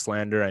Luka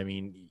slander. I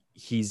mean,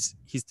 he's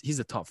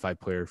a top 5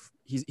 player.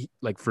 He's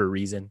like for a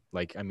reason.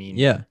 Like, I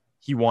mean,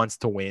 he wants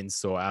to win.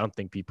 So I don't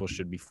think people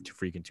should be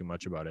freaking too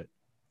much about it.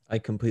 I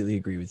completely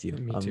agree with you.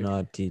 I'm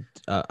not.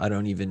 I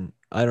don't even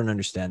I don't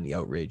understand the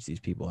outrage these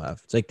people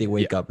have. It's like they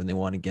wake up and they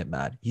want to get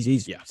mad.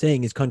 He's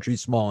saying his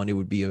country's small and it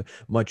would be a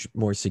much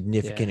more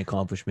significant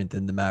accomplishment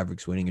than the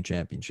Mavericks winning a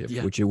championship,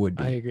 which it would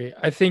be. I agree.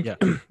 I think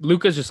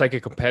Luka's just like a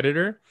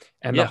competitor,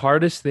 and the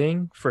hardest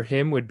thing for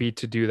him would be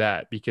to do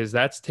that, because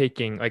that's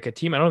taking like a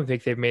team. I don't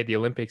think they've made the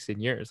Olympics in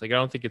years. Like I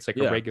don't think it's like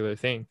a regular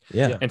thing.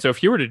 Yeah. And so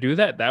if you were to do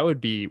that, that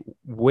would be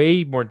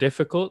way more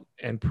difficult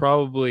and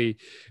probably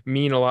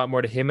mean a lot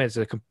more to him as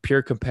a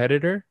pure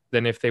competitor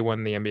than if they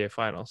won the NBA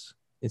Finals.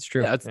 It's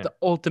true. Yeah, that's the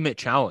ultimate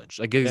challenge.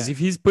 Like, if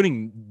he's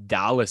putting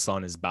Dallas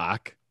on his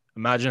back,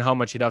 imagine how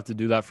much he'd have to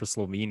do that for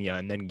Slovenia,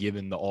 and then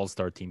given the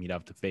all-star team he'd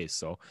have to face.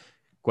 So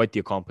quite the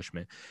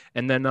accomplishment.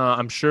 And then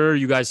I'm sure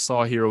you guys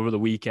saw here over the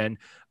weekend,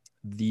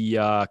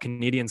 the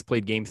Canadians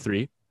played game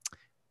 3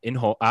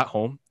 at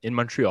home in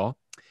Montreal.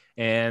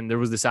 And there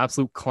was this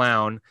absolute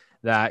clown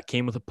that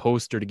came with a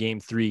poster to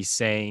game 3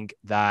 saying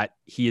that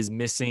he is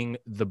missing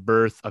the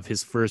birth of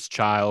his first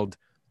child.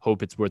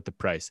 Hope it's worth the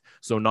price.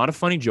 So not a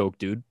funny joke,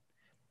 dude.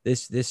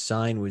 This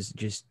sign was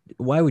just,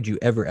 why would you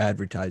ever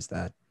advertise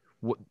that?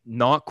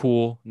 Not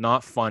cool,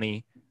 not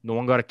funny. No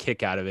one got a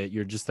kick out of it.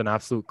 You're just an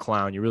absolute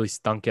clown. You really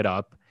stunk it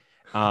up.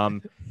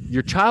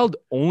 Your child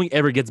only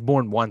ever gets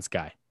born once,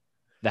 guy.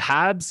 The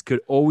Habs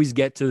could always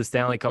get to the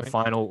Stanley Cup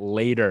final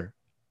later.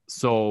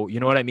 So, you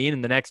know what I mean?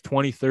 In the next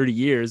 20, 30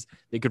 years,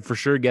 they could for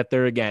sure get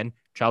there again.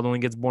 Child only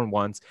gets born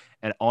once.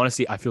 And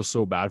honestly, I feel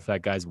so bad for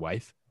that guy's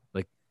wife.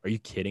 Like, are you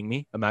kidding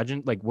me?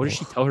 Imagine, like, what does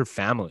she tell her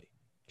family?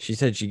 She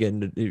said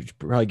she's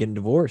probably getting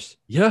divorced.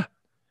 Yeah.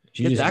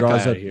 She just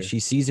draws up. She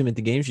sees him at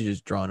the game. She's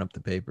just drawing up the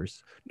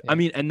papers. I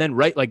mean, and then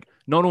like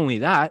not only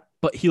that,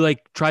 but he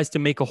like tries to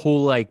make a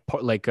whole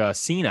like a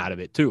scene out of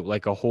it too,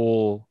 like a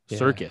whole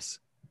circus,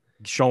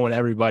 showing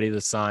everybody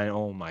the sign.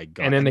 Oh my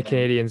god! And then the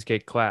Canadians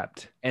get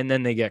clapped. And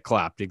then they get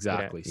clapped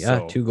exactly. Yeah,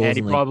 so, 2 goals. And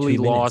he probably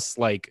like 2 lost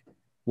like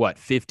what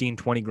 15,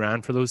 20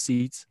 grand for those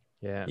seats.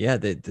 Yeah.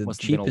 The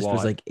cheapest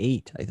was like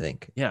 8, I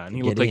think. Yeah, and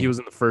he looked like he was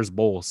in the first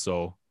bowl.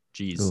 So,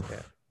 geez.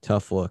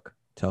 Tough look.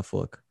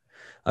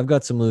 I've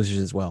got some losers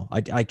as well.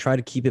 I try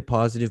to keep it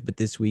positive, but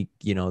this week,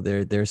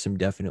 there's some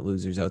definite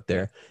losers out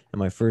there. And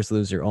my first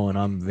loser, Owen,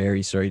 I'm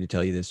very sorry to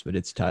tell you this, but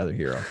it's Tyler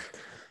Herro.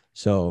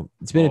 So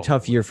it's been a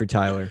tough year for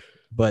Tyler,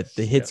 but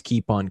the hits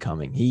keep on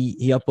coming. He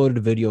uploaded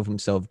a video of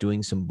himself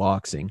doing some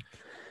boxing,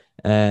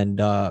 and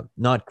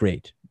not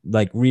great,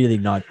 like really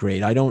not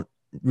great. I don't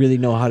really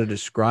know how to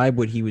describe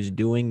what he was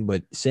doing,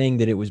 but saying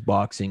that it was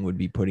boxing would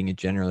be putting it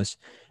generously.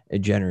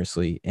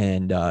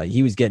 And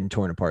he was getting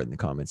torn apart in the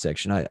comment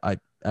section. I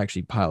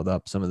actually piled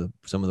up some of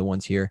the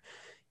ones here.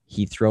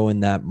 He throwing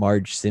that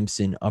Marge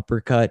Simpson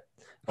uppercut.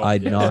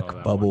 I'd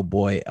knock Bubble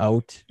Boy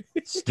out.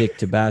 Stick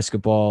to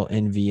basketball.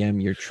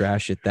 NVM, you're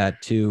trash at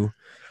that too.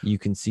 You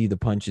can see the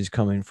punches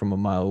coming from a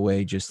mile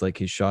away, just like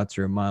his shots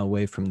are a mile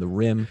away from the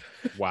rim.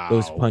 Wow.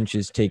 Those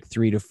punches take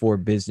 3 to 4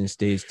 business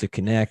days to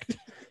connect.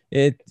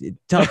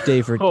 Tough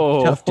day for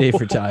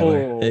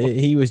Tyler.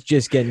 He was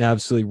just getting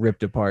absolutely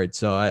ripped apart.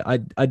 So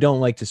I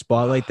don't like to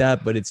spotlight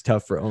that, but it's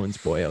tough for Owen's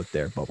boy out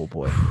there, Bubble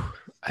Boy.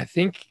 I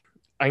think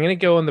I'm gonna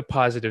go on the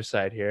positive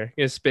side here. I'm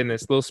gonna spin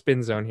this little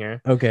spin zone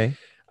here. Okay.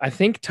 I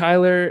think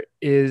Tyler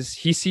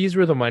he sees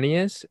where the money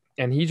is,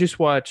 and he just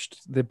watched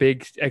the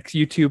big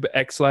YouTube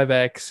X Live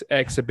X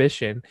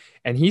exhibition,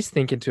 and he's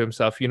thinking to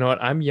himself, you know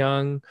what? I'm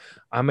young.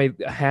 I'm a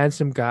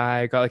handsome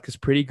guy. I got like this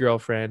pretty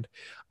girlfriend.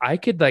 I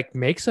could like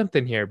make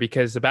something here,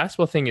 because the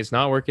basketball thing is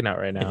not working out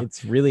right now.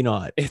 It's really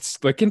not.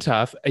 It's looking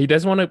tough. He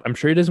doesn't want to, I'm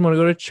sure he doesn't want to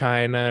go to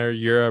China or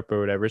Europe or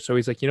whatever. So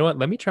he's like, you know what?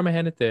 Let me try my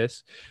hand at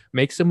this,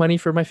 make some money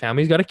for my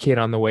family. He's got a kid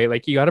on the way.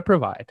 Like, you got to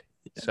provide.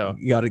 So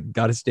you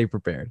got to stay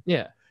prepared.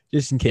 Yeah.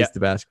 Just in case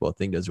the basketball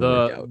thing doesn't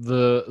work out.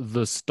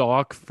 The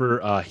stock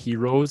for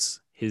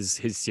Heroes,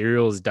 his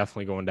cereal is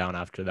definitely going down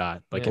after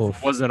that. Like, if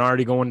it wasn't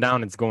already going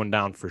down, it's going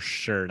down for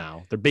sure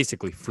now. They're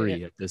basically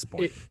free at this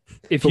point.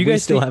 If you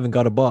guys still haven't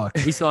got a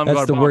box, we still haven't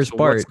got a box. That's the worst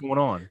part. What's going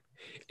on?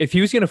 If he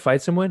was going to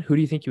fight someone, who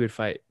do you think he would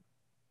fight?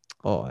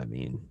 Oh, I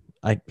mean,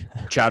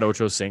 Chad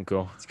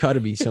Ochocinco. It's got to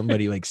be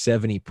somebody like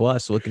 70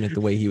 plus, looking at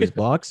the way he was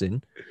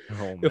boxing.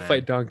 He'll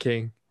fight Don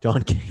King.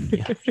 Don King,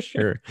 yeah,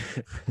 sure.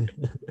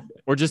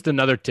 Or just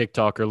another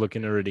TikToker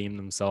looking to redeem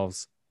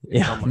themselves.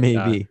 Yeah,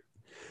 maybe.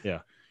 Yeah.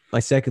 My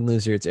second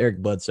loser, it's Eric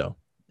Bledsoe.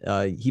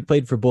 He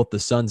played for both the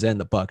Suns and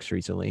the Bucks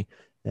recently,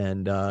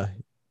 and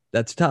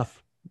that's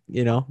tough.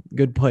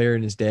 Good player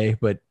in his day,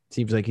 but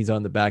seems like he's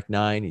on the back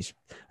nine.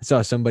 I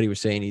saw somebody was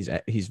saying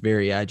he's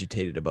very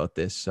agitated about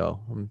this, so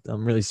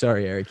I'm really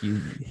sorry, Eric. You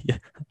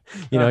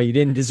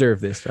didn't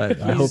deserve this. I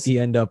hope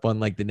you end up on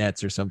like the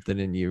Nets or something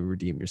and you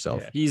redeem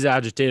yourself. Yeah. He's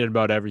agitated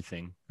about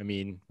everything. I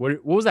mean,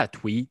 what was that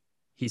tweet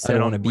he said? I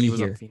don't want to be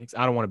here. Phoenix,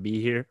 I don't want to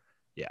be here.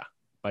 Yeah,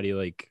 but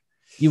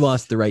you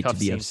lost the right to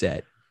be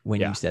upset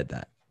when you said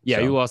that. Yeah,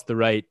 so. You lost the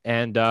right,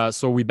 and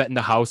so we bet in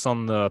the house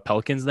on the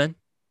Pelicans then.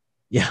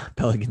 Yeah,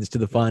 Pelicans to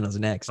the finals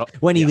next.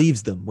 When he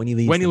leaves them. When he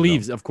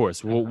leaves, of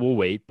course, we'll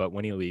wait. But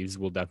when he leaves,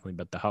 we'll definitely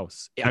bet the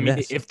house. I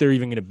mean, if they're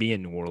even going to be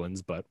in New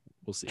Orleans, but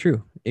we'll see.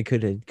 True, it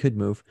could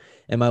move.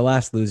 And my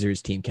last loser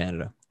is Team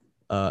Canada.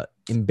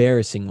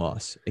 Embarrassing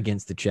loss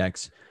against the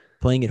Czechs.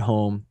 playing at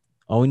home.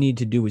 All we needed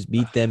to do was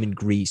beat them in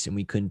Greece, and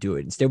we couldn't do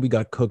it. Instead, we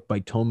got cooked by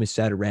Tomas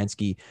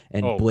Sadaransky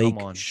and Oh, Blake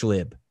come on.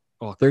 Schlib.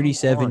 Oh,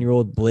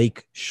 37-year-old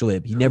Blake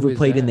Schlib. He never is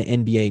played in that? the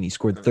NBA, and he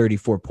scored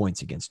 34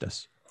 points against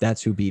us.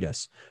 That's who beat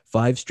us.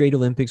 5 straight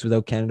Olympics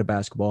without Canada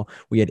basketball.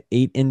 We had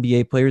 8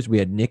 NBA players. We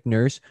had Nick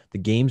Nurse. The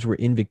games were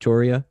in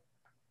Victoria.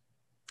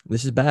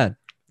 This is bad.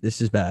 This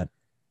is bad.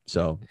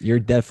 So you're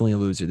definitely a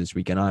loser this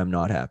weekend. I am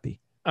not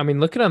happy. I mean,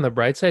 looking on the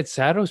bright side,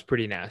 Sato's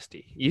pretty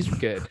nasty. He's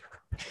good.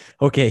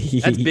 Okay,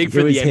 That's big it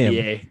for the was him.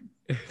 NBA.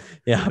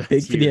 Yeah, big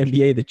That's for the huge.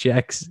 NBA. The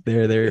Czechs,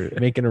 they're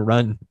making a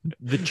run.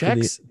 The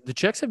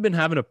Czechs have been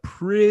having a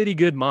pretty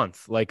good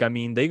month. Like, I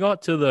mean, they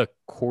got to the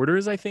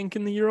quarters, I think,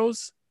 in the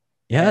Euros.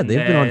 Yeah, and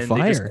they've been on then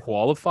They just fire.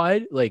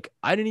 qualified. Like,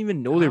 I didn't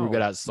even know they were Wow.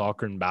 good at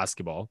soccer and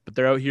basketball, but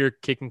they're out here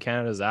kicking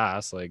Canada's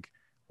ass. Like,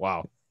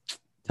 wow.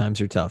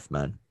 Times are tough,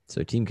 man.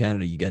 So Team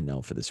Canada, you get an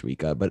L for this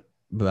week. But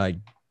by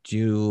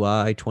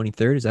July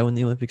 23rd, is that when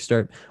the Olympics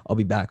start? I'll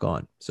be back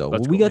on. So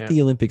Let's we go, got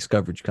the Olympics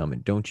coverage coming.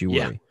 Don't you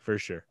Yeah, worry. for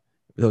sure.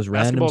 Those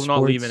random Basketball's sports.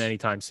 not leaving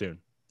anytime soon.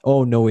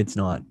 Oh, no, it's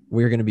not.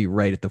 We're going to be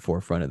right at the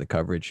forefront of the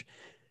coverage.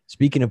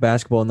 Speaking of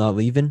basketball not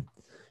leaving,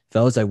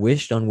 fellas, I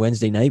wished on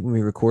Wednesday night when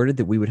we recorded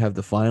that we would have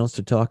the finals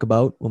to talk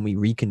about when we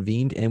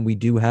reconvened, and we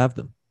do have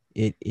them.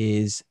 It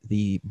is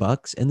the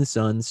Bucks and the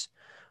Suns.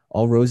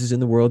 All roses in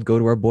the world go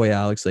to our boy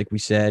Aleks, like we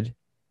said.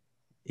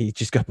 He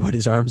just got put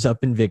his arms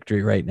up in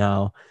victory right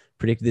now.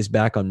 Predicted this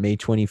back on May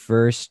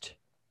 21st.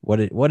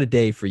 What a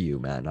day for you,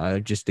 man. I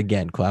just,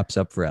 again, claps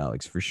up for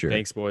Aleks for sure.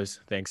 Thanks, boys.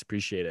 Thanks.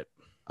 Appreciate it.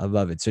 I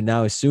love it. So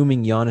now,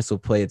 assuming Giannis will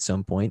play at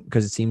some point,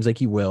 because it seems like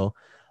he will,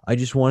 I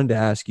just wanted to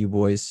ask you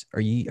boys: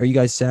 Are you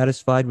guys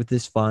satisfied with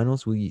this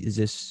finals? Is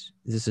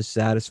this a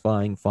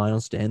satisfying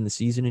finals to end the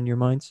season in your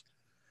minds?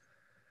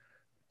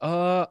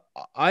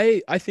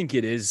 I think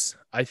it is.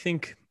 I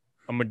think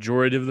a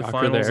majority of the Shocker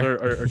finals there.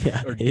 are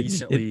Yeah,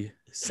 decently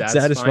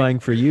Satisfying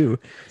for you.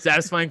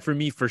 Satisfying for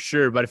me for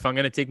sure. But if I'm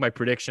gonna take my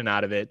prediction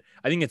out of it,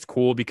 I think it's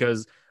cool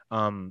because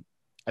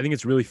I think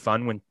it's really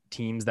fun when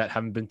teams that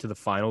haven't been to the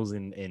finals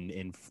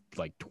in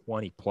like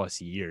 20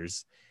 plus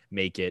years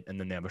make it, and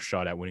then they have a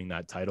shot at winning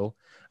that title.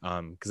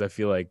 Because I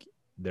feel like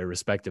their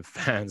respective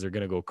fans are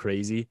gonna go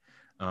crazy.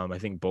 I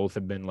think both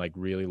have been like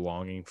really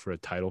longing for a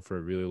title for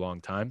a really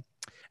long time.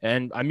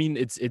 And I mean,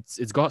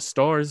 it's got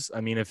stars.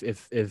 I mean,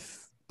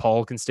 if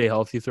Paul can stay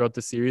healthy throughout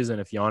the series, and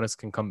if Giannis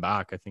can come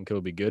back, I think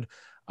it'll be good.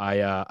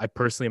 I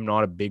personally am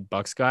not a big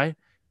Bucks guy.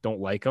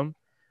 Don't like them.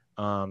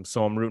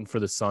 So I'm rooting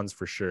for the Suns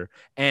for sure.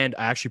 And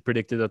I actually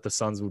predicted that the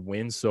Suns would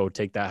win. So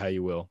take that how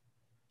you will.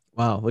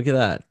 Wow, look at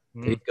that.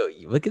 There you go.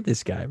 Look at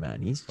this guy,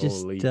 man. He's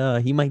just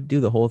Holy. he might do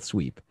the whole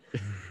sweep.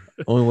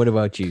 Owen, what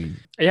about you?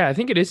 Yeah, I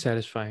think it is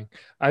satisfying.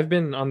 I've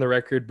been on the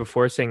record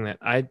before saying that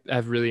I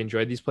have really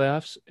enjoyed these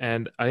playoffs,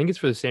 and I think it's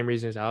for the same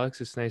reason as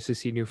Aleks. It's nice to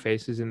see new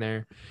faces in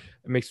there,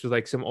 mixed with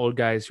like some old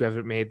guys who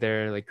haven't made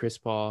there, like Chris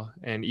Paul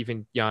and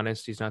even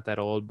Giannis. He's not that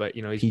old, but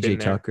you know he's PJ been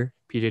there. Tucker.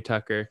 PJ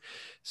Tucker.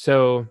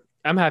 So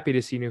I'm happy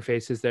to see new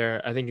faces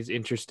there. I think it's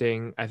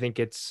interesting. I think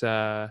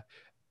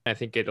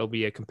it'll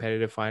be a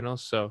competitive final.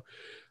 So,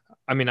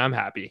 I mean, I'm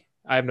happy.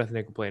 I have nothing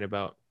to complain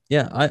about.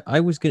 Yeah,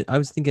 I was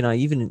thinking I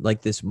even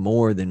like this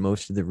more than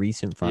most of the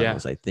recent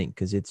finals, I think,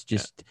 because it's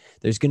just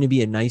there's going to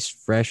be a nice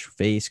fresh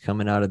face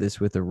coming out of this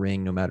with a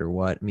ring no matter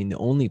what. I mean, the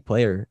only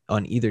player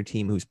on either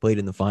team who's played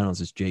in the finals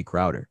is Jay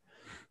Crowder.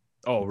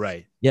 Oh,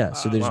 right. Yeah,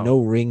 so there's Wow.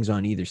 no rings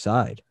on either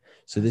side.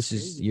 So this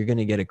is you're going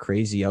to get a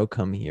crazy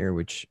outcome here,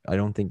 which I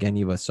don't think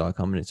any of us saw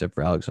coming except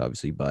for Aleks,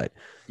 obviously. But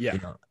Yeah. you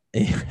know,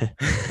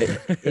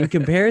 in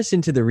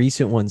comparison to the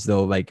recent ones,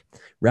 though, like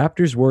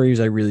Raptors Warriors,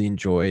 I really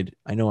enjoyed.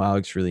 I know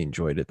Aleks really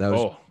enjoyed it. That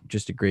was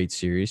just a great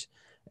series.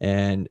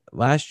 And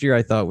last year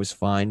I thought was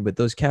fine, but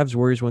those Cavs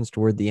Warriors ones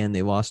toward the end,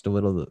 they lost a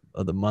little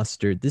of the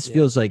mustard. This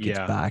feels like it's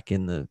back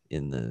in the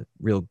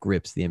real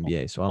grips of the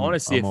NBA. So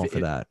honestly, I'm all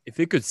for that. If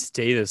it could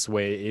stay this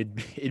way,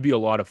 it'd be a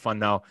lot of fun.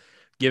 Now,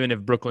 given if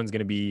Brooklyn's going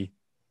to be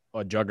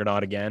a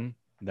juggernaut again,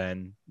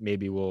 then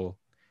maybe we'll.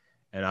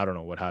 And I don't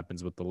know what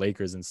happens with the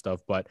Lakers and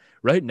stuff, but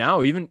right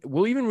now, even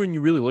when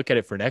you really look at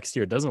it for next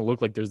year, it doesn't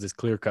look like there's this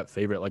clear-cut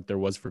favorite like there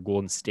was for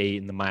Golden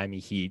State and the Miami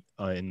Heat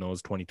in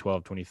those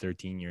 2012,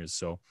 2013 years.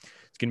 So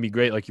it's going to be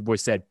great. Like you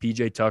boys said,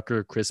 PJ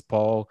Tucker, Chris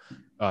Paul,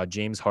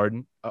 James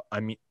Harden.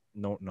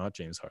 No, not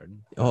James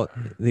Harden. Oh,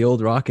 the old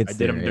Rockets. I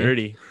did him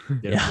dirty.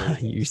 Yeah,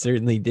 you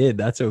certainly did.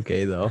 That's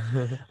okay, though.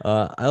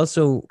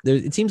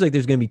 It seems like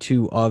there's going to be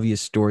two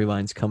obvious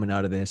storylines coming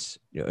out of this,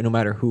 no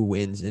matter who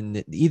wins.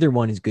 And either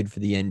one is good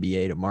for the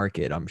NBA to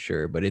market, I'm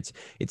sure. But it's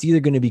either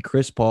going to be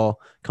Chris Paul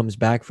comes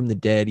back from the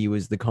dead. He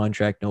was the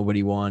contract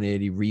nobody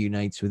wanted. He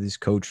reunites with his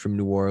coach from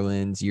New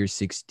Orleans, year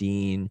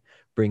 16,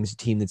 brings a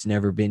team that's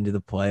never been to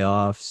the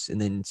playoffs,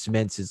 and then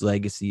cements his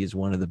legacy as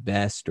one of the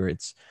best. Or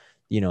it's,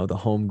 the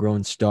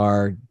homegrown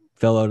star,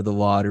 fell out of the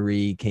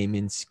lottery, came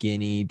in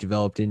skinny,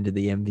 developed into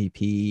the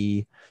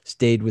MVP,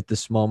 stayed with the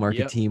small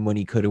market team when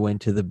he could have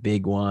went to the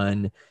big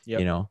one,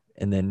 and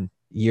then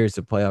years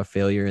of playoff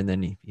failure, and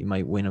then you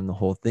might win them the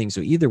whole thing.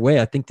 So either way,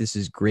 I think this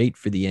is great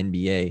for the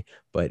NBA.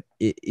 But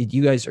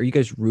you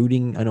guys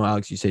rooting? I know,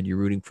 Alex, you said you're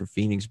rooting for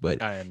Phoenix,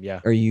 but I am,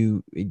 yeah.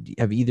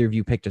 have either of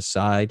you picked a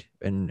side?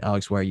 And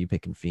Alex, why are you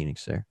picking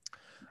Phoenix there?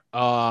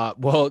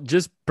 Well,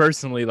 just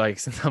personally, like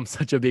since I'm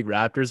such a big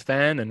Raptors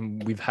fan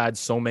and we've had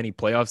so many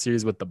playoff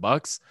series with the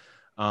Bucks,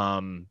 I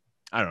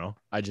don't know.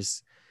 I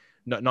just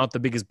not the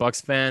biggest Bucks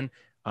fan.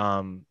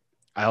 I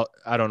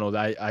don't know.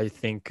 I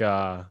think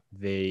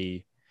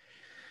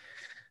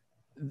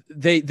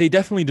they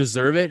definitely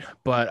deserve it,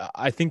 but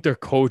I think their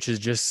coach is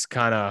just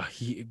kind of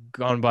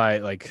gone by,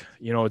 like,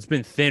 it's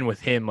been thin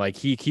with him. Like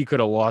he could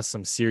have lost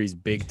some series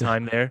big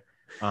time there.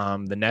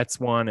 The Nets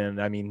won,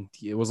 and I mean,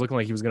 it was looking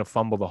like he was going to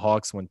fumble the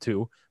Hawks one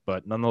too,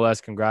 but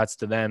nonetheless, congrats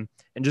to them.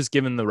 And just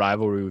given the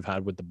rivalry we've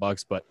had with the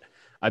Bucks, but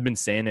I've been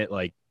saying it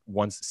like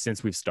once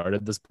since we've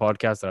started this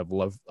podcast,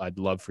 I'd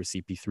love for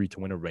CP3 to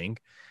win a ring.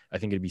 I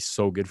think it'd be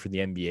so good for the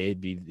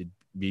NBA. It'd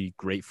be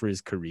great for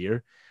his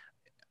career.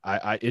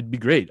 It'd be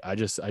great. I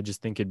just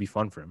think it'd be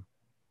fun for him.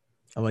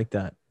 I like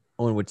that.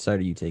 Owen, which side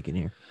are you taking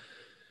here?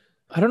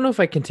 I don't know if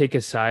I can take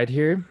a side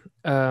here.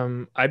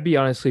 I'd be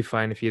honestly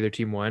fine if either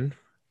team won.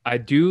 I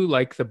do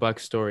like the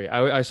Bucks story.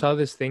 I saw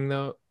this thing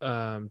though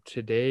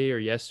today or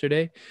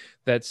yesterday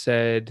that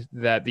said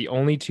that the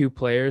only two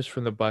players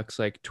from the Bucks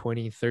like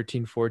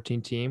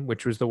 2013-14 team,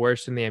 which was the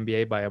worst in the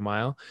NBA by a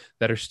mile,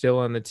 that are still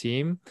on the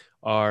team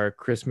are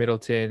Chris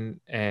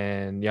Middleton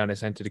and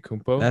Giannis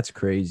Antetokounmpo. That's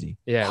crazy.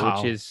 Yeah, Wow.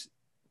 which is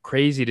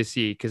crazy to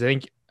see, because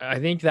I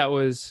think that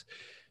was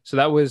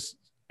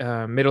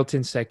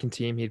Middleton's second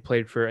team. He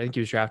played for, I think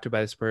he was drafted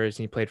by the Spurs,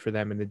 and he played for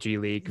them in the G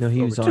League. No,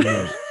 he was on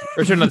the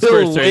or sorry, not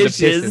Spurs, sorry,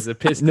 the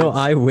Pistons. No,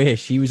 I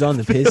wish he was on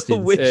the Pistons.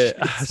 Which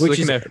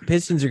is at,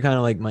 Pistons are kind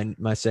of like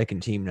my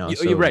second team now.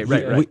 So you're right.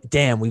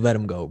 Damn, we let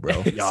him go,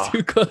 bro. it's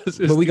too close.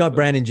 But we got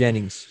Brandon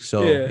Jennings,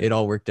 so it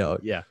all worked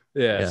out. Yeah.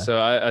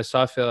 So I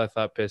saw Phil. I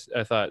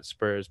thought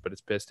Spurs, but it's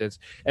Pistons.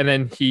 And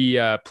then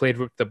he played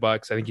with the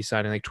Bucks. I think he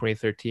signed in like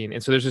 2013.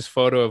 And so there's this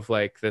photo of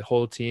like the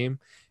whole team,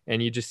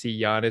 and you just see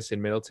Giannis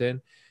and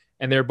Middleton,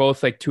 and they're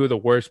both like two of the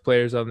worst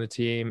players on the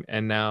team.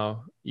 And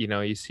now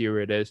you see where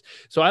it is.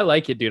 So I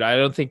like it, dude. I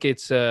don't think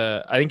it's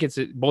I think it's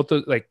both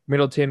like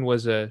Middleton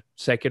was a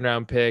second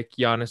round pick.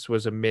 Giannis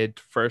was a mid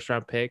first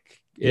round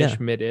pick ish,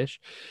 mid-ish.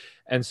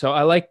 And so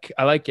I like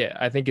it.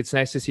 I think it's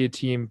nice to see a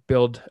team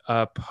build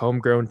up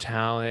homegrown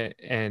talent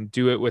and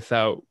do it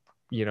without,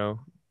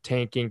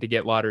 tanking to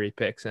get lottery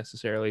picks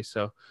necessarily.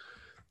 So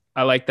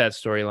I like that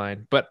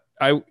storyline. But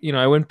I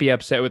wouldn't be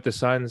upset with the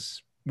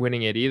Suns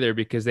winning it either,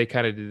 because they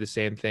kind of did the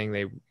same thing.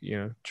 They,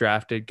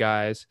 drafted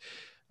guys,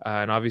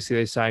 and obviously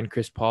they signed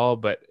Chris Paul,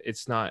 but it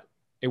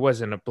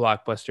wasn't a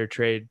blockbuster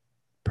trade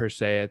per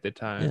se at the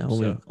time.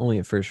 Yeah, only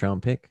a first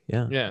round pick.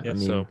 Yeah. Yeah. I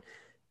mean,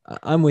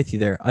 I'm with you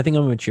there. I think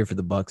I'm going to cheer for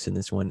the Bucks in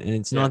this one, and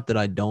it's not that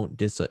I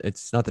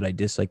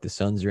dislike the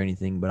Suns or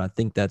anything, but I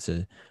think that's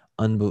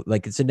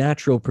it's a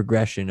natural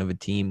progression of a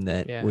team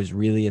that was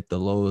really at the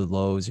low of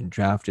lows and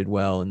drafted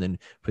well, and then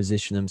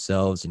positioned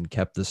themselves and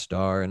kept the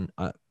star. And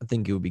I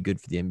think it would be good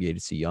for the NBA to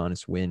see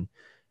Giannis win,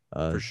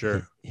 for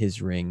sure,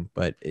 his ring.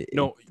 But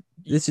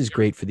this is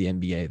great for the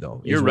NBA,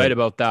 though. You're right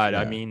about that.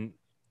 Yeah. I mean,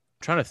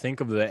 trying to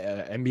think of the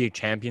NBA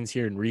champions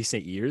here in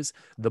recent years,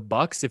 the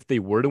Bucks, if they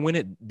were to win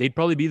it, they'd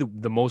probably be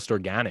the most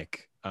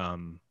organic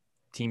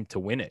team to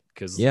win it,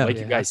 because like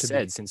you guys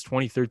said, since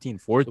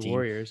 2013-14, the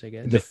Warriors, I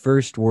guess the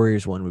first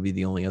Warriors one would be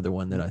the only other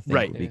one that I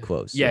think would be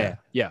close. Yeah,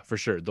 for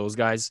sure, those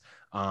guys.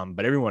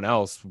 But everyone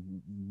else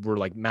were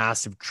like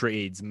massive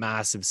trades,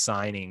 massive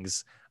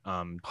signings.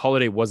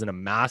 Holiday wasn't a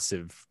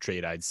massive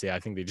trade, I'd say. I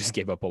think they just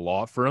gave up a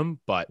lot for him,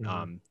 but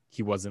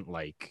he wasn't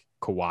like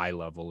Kawhi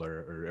level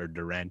or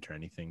Durant or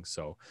anything.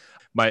 So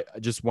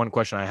just one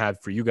question I had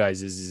for you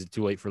guys is it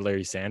too late for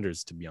Larry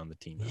Sanders to be on the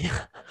team?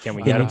 Yeah. Can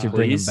we get him to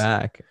bring him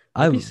back?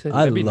 I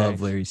love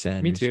nice. Larry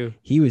Sanders. Me too.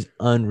 He was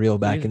unreal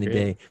back in the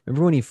day.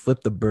 Remember when he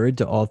flipped the bird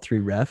to all three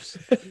refs?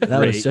 That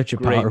was such a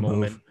power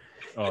move.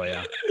 Oh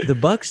yeah. The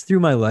Bucks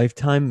through my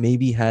lifetime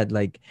maybe had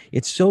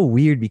it's so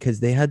weird because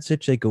they had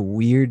such a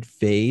weird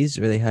phase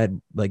where they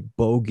had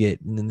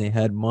Bogut, and then they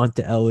had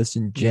Monta Ellis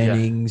and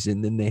Jennings,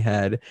 and then they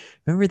had,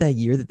 remember that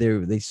year that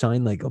they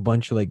signed a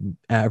bunch of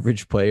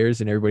average players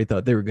and everybody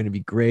thought they were going to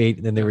be great,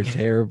 and then they were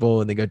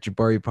terrible, and they got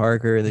Jabari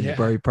Parker, and then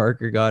Jabari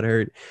Parker got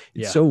hurt.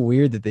 It's so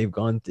weird that they've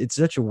gone, it's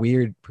such a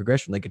weird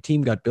progression. A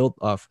team got built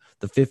off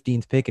the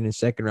 15th pick and a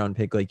second round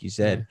pick, like you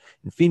said.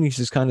 And Phoenix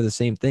is kind of the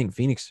same thing.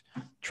 Phoenix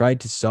tried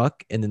to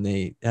suck, and then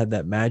they had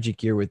that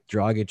magic year with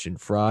Dragic and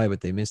Fry,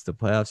 but they missed the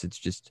playoffs. It's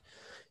just,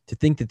 to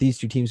think that these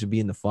two teams would be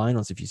in the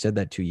finals, if you said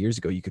that 2 years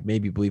ago, you could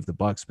maybe believe the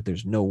Bucks, but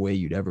there's no way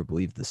you'd ever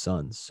believe the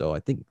Suns. So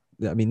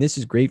I mean, this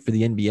is great for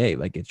the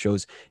NBA. It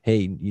shows,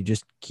 hey, you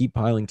just keep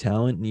piling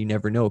talent, and you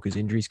never know, because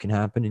injuries can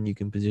happen, and you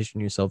can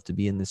position yourself to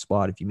be in this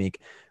spot if you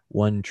make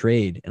one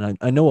trade. And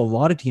I know a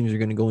lot of teams are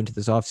going to go into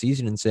this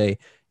offseason and say,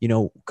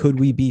 could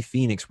we be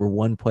Phoenix? We're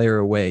one player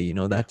away,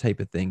 that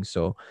type of thing.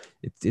 So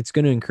it's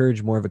going to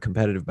encourage more of a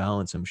competitive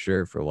balance, I'm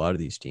sure, for a lot of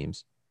these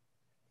teams.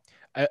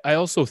 I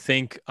also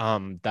think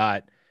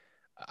that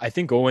I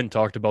think Owen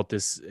talked about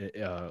this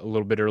a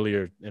little bit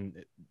earlier in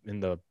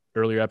the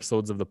earlier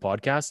episodes of the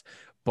podcast,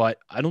 but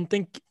I don't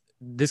think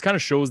this kind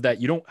of shows that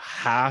you don't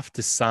have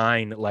to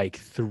sign like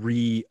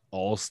 3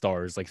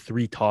 all-stars, like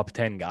 3 top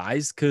 10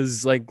 guys.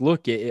 Cause like,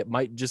 look, it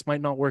might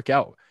not work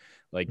out.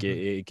 Like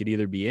it could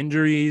either be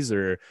injuries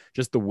or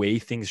just the way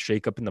things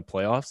shake up in the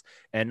playoffs.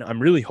 And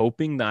I'm really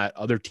hoping that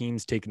other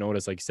teams take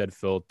notice, like you said,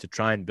 Phil, to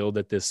try and build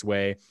it this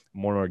way,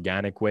 more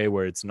organic way,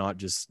 where it's not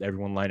just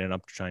everyone lining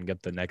up to try and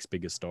get the next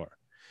biggest star.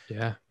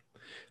 Yeah.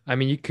 I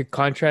mean, you could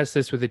contrast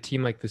this with a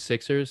team like the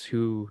Sixers,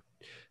 who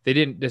they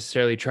didn't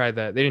necessarily try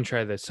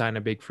to sign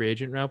a big free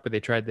agent route, but they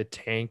tried the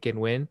tank and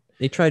win.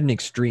 They tried an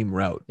extreme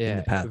route in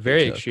the path.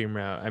 Very extreme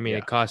route. I mean,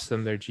 it cost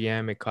them their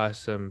GM. It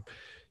cost them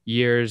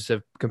years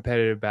of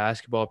competitive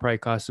basketball. It probably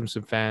cost them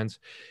some fans,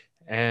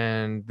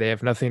 and they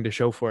have nothing to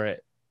show for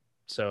it.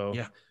 So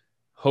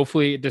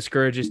hopefully it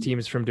discourages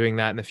teams from doing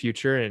that in the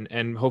future.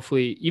 And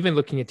hopefully even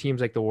looking at teams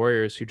like the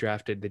Warriors they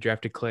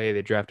drafted Clay,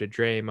 they drafted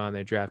Draymond,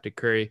 they drafted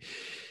Curry.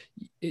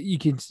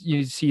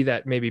 You see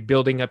that maybe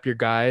building up your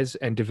guys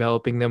and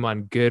developing them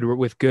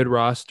with good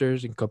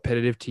rosters and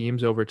competitive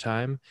teams over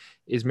time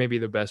is maybe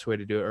the best way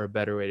to do it, or a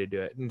better way to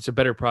do it. And it's a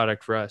better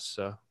product for us.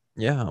 So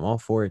yeah, I'm all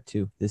for it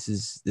too.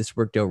 This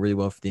worked out really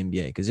well for the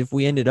NBA, because if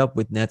we ended up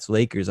with Nets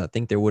Lakers, I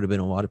think there would have been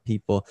a lot of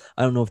people.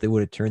 I don't know if they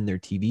would have turned their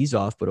TVs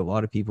off, but a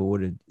lot of people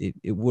would have.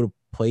 It would have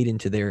played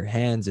into their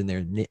hands and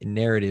their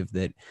narrative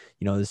that,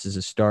 you know, this is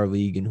a star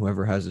league and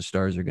whoever has the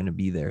stars are going to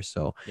be there.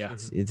 So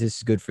this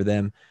is good for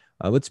them.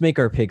 Let's make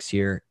our picks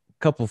here.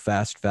 A couple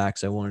fast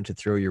facts I wanted to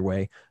throw your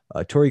way.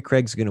 Torrey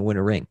Craig's going to win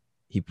a ring.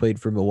 He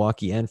played for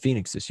Milwaukee and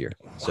Phoenix this year.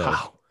 So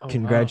wow.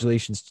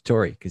 Congratulations to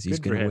Torrey, because he's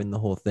going to win the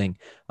whole thing.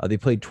 They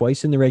played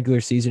twice in the regular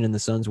season, and the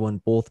Suns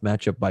won both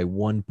matchup by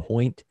 1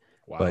 point.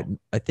 Wow. But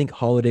I think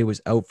Holiday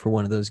was out for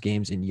one of those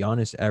games, and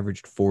Giannis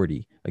averaged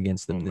 40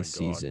 against them this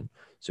season.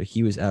 So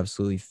he was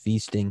absolutely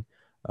feasting.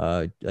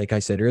 Like I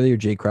said earlier,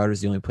 Jay Crowder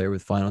is the only player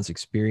with finals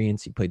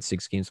experience. He played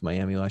 6 games in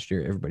Miami last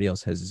year. Everybody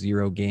else has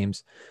 0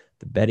 games.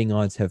 The betting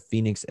odds have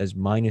Phoenix as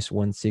minus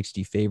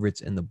 160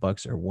 favorites, and the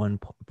Bucks are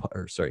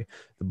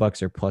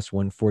plus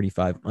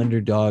 145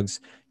 underdogs.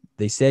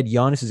 They said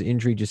Giannis's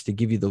injury, just to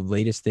give you the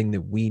latest thing that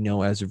we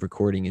know as of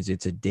recording, is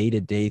it's a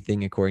day-to-day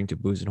thing according to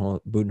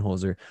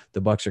Budenholzer.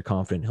 The Bucks are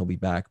confident he'll be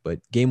back, but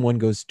game 1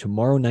 goes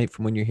tomorrow night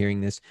from when you're hearing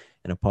this,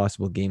 and a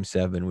possible game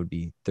 7 would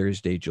be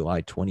Thursday,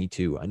 July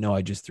 22. I know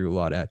I just threw a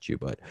lot at you,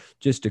 but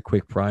just a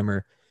quick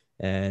primer.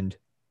 And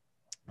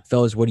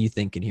fellas, what are you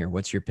thinking here?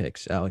 What's your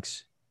picks,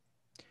 Alex?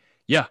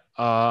 Yeah,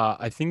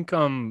 I think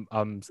I'm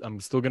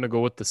still gonna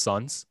go with the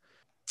Suns.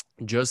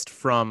 Just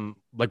from,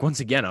 like,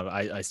 once again,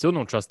 I still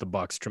don't trust the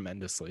Bucks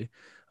tremendously.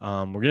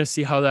 We're gonna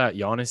see how that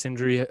Giannis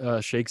injury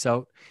shakes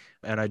out,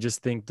 and I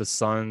just think the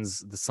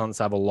Suns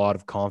have a lot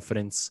of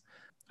confidence.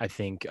 I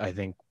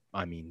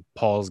mean,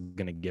 Paul's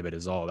gonna give it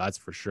his all, that's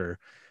for sure.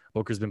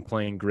 Booker's been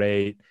playing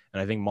great,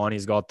 and I think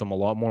Monty's got them a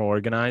lot more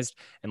organized.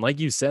 And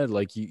like you said,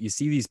 like you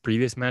see these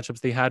previous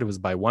matchups they had, it was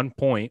by 1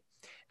 point,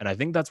 and I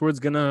think that's where it's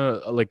gonna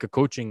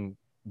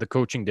the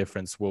coaching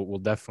difference will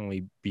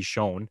definitely be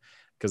shown.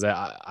 Because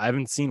I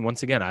haven't seen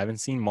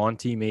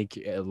Monty make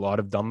a lot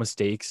of dumb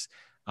mistakes.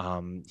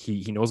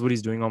 He knows what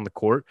he's doing on the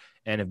court.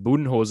 And if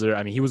Budenholzer,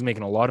 I mean, he was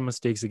making a lot of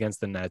mistakes against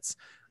the Nets,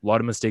 a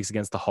lot of mistakes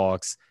against the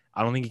Hawks.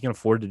 I don't think he can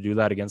afford to do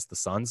that against the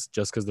Suns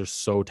just because they're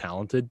so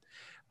talented.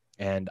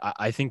 And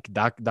I think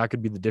that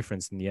could be the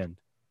difference in the end.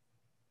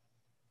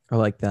 I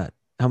like that.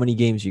 How many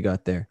games you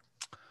got there?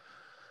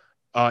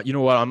 You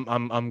know what?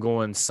 I'm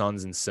going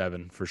Suns in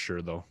 7 for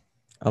sure, though.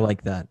 I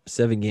like that.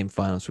 7-game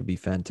finals would be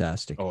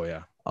fantastic. Oh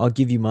yeah. I'll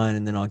give you mine,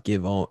 and then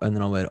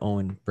I'll let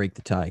Owen break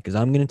the tie, because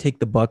I'm going to take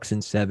the Bucks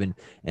in 7.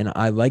 And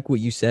I like what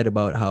you said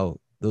about how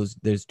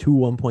there's 2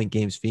 1-point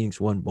games.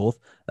 Phoenix won both.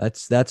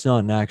 That's not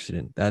an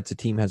accident. That's a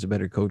team has a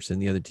better coach than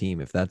the other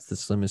team, if that's the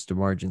slimmest of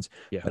margins.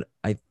 Yeah. But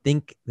I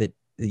think that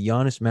the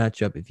Giannis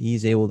matchup, if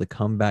he's able to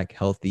come back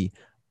healthy,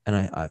 and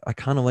I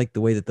kind of like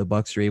the way that the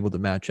Bucks are able to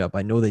match up.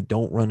 I know they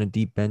don't run a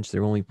deep bench.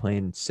 They're only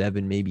playing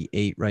 7, maybe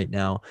 8 right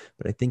now.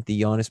 But I think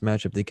the Giannis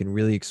matchup, they can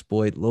really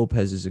exploit.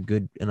 Lopez is a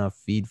good enough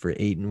feed for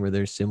Ayton, where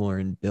they're similar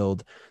in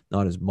build,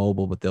 not as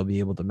mobile, but they'll be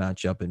able to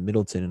match up. And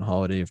Middleton and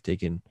Holiday have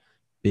taken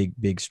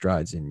big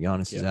strides in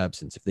Giannis's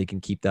absence. If they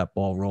can keep that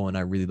ball rolling, I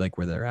really like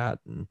where they're at.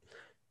 And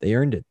they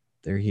earned it.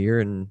 They're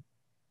here, and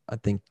I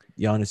think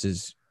Giannis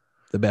is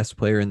the best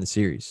player in the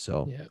series.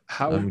 So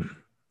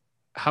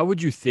how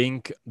would you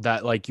think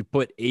that, like, you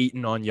put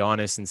Ayton on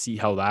Giannis and see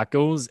how that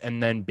goes?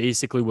 And then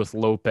basically with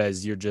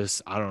Lopez, you're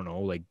just, I don't know,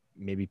 like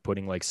maybe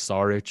putting like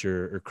Saric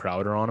or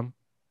Crowder on him?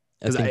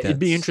 Because it'd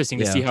be interesting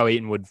to see how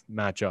Ayton would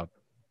match up.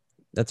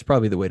 That's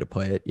probably the way to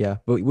play it. Yeah.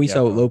 But we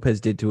saw what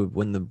Lopez did to it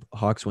when the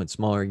Hawks went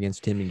smaller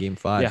against him in game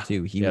 5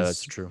 too. He was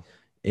that's true.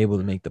 Able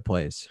to make the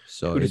plays.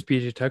 So who does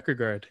PJ Tucker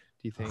guard,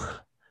 do you think?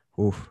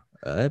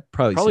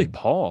 Probably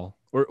Paul.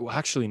 Or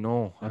actually,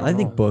 no. I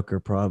think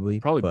Booker probably.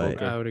 Booker.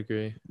 I would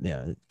agree.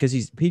 Yeah, because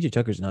PJ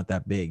Tucker's not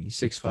that big. He's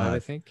 6'5", I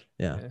think.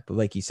 Yeah, but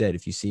like he said,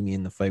 if you see me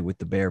in the fight with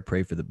the bear,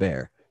 pray for the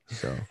bear.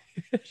 So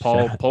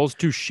Paul's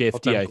too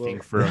shifty, I All-time think,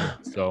 goal. for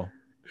him. So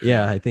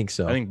Yeah, I think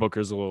so. I think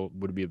Booker's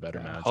would be a better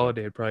match.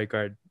 Holiday would probably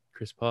guard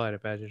Chris Paul, I'd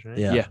imagine, right?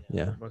 Yeah. Most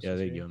Yeah, of the they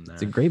series. give him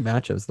It's a that. great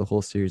matchup. It's the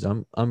whole series.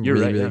 I'm You're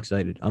really right, really yeah.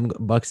 excited. I'm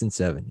Bucks in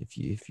 7. If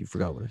you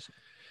forgot what I said.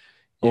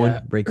 Yeah.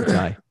 Owen, break the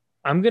tie.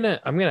 I'm gonna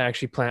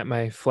actually plant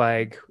my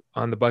flag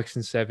on the Bucks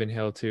and 7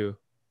 hill too,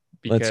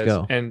 because Let's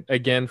go. and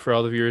again for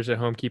all the viewers at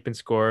home keeping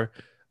score,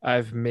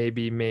 I've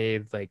maybe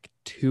made like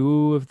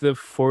 2 of the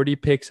 40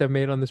 picks I've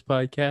made on this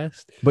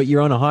podcast. But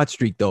you're on a hot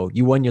streak though.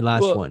 You won your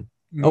last Well, one.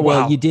 Oh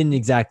well, wow. you didn't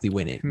exactly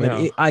win it, but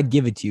No. I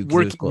give it to you.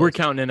 'Cause it was close. We're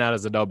counting it out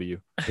as a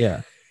W.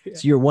 Yeah.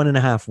 So you're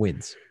 1.5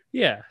 wins.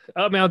 Yeah,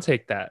 I mean, I'll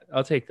take that.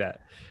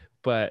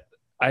 But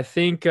I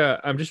think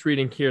I'm just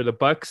reading here. The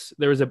Bucks.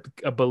 There was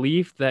a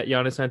belief that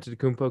Giannis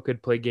Antetokounmpo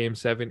could play Game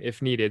 7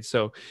 if needed.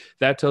 So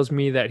that tells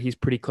me that he's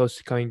pretty close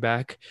to coming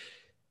back.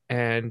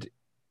 And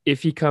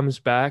if he comes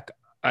back,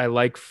 I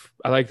like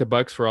the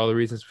Bucks for all the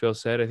reasons Phil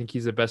said. I think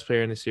he's the best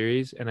player in the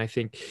series, and I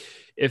think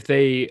if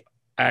they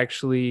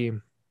actually,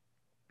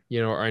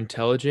 are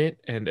intelligent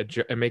and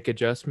make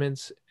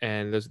adjustments,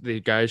 and the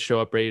guys show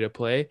up ready to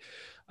play,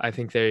 I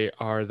think they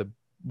are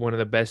one of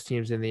the best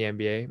teams in the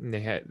NBA, and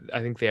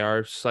I think they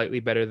are slightly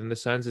better than the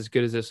Suns, as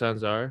good as the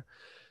Suns are.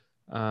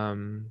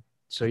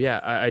 So yeah,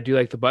 I do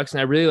like the Bucks,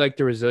 and I really like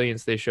the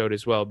resilience they showed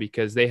as well,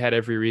 because they had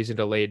every reason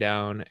to lay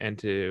down and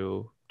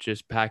to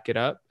just pack it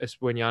up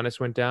when Giannis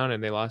went down,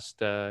 and they lost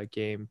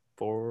Game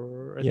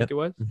 4, I think it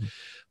was. Mhm.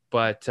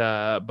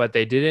 But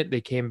they didn't.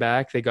 They came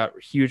back. They got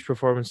huge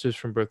performances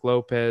from Brook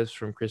Lopez,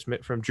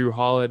 from Drew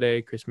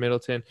Holiday, Chris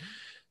Middleton,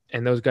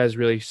 and those guys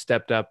really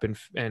stepped up,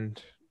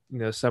 and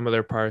some of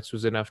their parts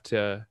was enough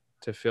to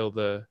fill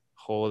the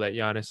hole that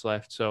Giannis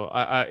left. So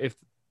if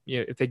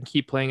they can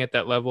keep playing at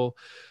that level,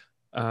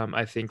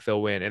 I think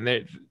they'll win.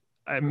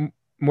 And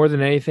more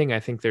than anything, I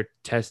think they're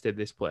tested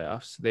this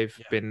playoffs. They've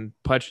been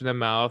punched in the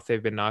mouth,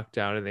 they've been knocked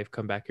down, and they've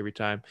come back every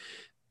time.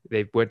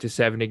 They went to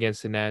 7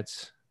 against the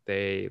Nets.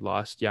 They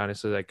lost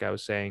Giannis, like I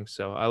was saying.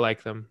 So I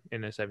like them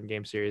in a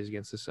 7-game series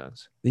against the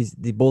Suns.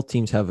 Both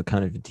teams have a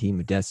kind of a team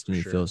of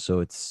destiny, Sure. Phil. So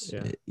it's,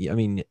 I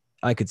mean,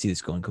 I could see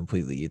this going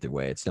completely either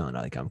way. It's not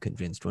like I'm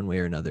convinced one way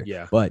or another.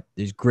 Yeah. But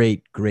there's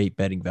great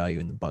betting value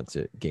in the Bucks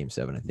at Game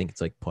 7. I think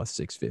it's like plus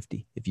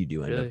 650 if you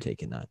do end up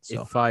taking that.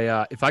 So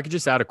If I could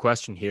just add a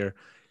question here,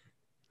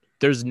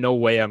 there's no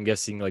way I'm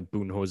guessing like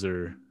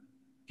Budenholzer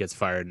gets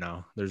fired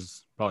now.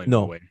 There's probably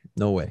no way.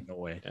 No way. No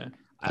way. Yeah.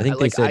 I think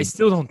they said, I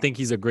still don't think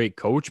he's a great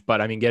coach,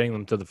 but I mean, getting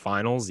them to the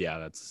finals,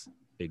 that's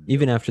big deal.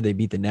 even after they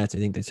beat the Nets, I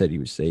think they said he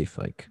was safe.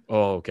 Like,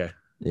 Oh, okay.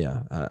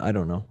 yeah, I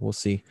don't know. We'll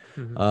see.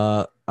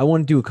 Mhm. I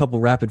want to do a couple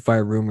rapid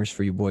fire rumors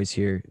for you boys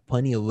here.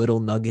 Plenty of little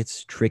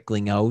nuggets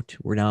trickling out.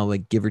 We're now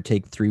like give or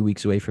take 3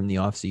 weeks away from the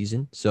off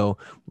season. So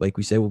like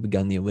we said, we'll be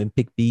on the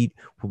Olympic beat.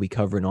 We'll be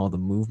covering all the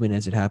movement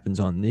as it happens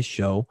on this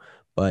show.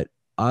 But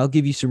I'll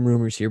give you some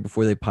rumors here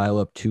before they pile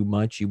up too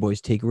much. You boys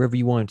take wherever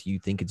you want. You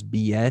think it's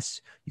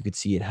BS? You could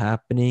see it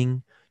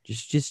happening.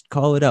 Just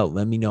call it out.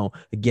 Let me know.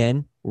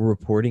 Again, we're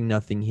reporting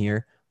nothing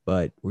here,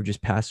 but we're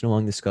just passing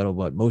along the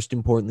scuttlebutt. Most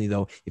importantly,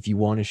 though, if you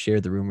want to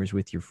share the rumors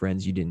with your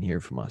friends, you didn't hear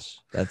from us.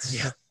 That's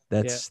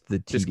the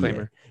TDA.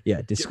 Disclaimer.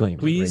 Yeah, disclaimer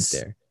Please,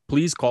 right there.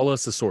 please call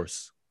us a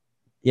source.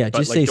 Yeah, But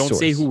just like, say don't source.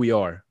 say who we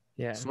are.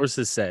 Yeah.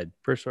 Sources said.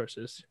 Per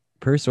sources.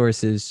 Per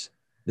sources,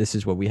 this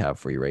is what we have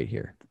for you right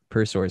here.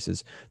 Per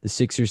sources, the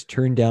Sixers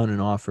turned down an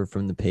offer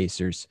from the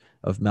Pacers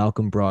of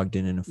Malcolm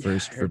Brogdon and a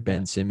first for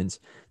Ben Simmons.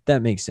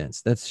 That makes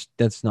sense. That's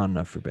not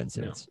enough for Ben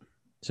Simmons.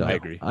 So I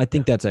agree. I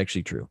think that's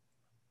actually true.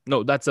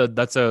 No, that's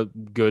a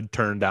good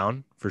turn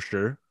down for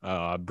sure.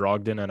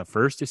 Brogdon and a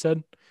first, you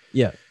said?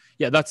 Yeah.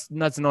 Yeah, that's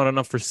not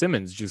enough for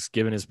Simmons, just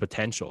given his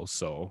potential.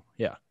 So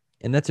yeah.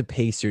 And that's a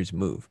Pacers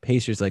move.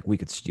 Pacers like we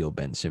could steal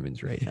Ben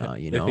Simmons right now,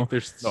 you They know? think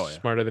they're Oh, yeah.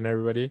 smarter than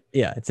everybody.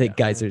 Yeah, it's like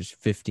guys, there's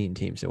 15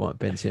 teams that want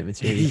Ben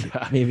Simmons.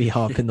 Maybe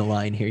hop in the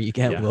line here. You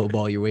can't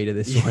lowball your way to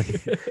this one.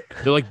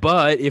 They're like,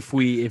 but if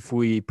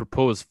we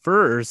propose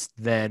first,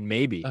 then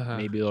maybe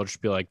they'll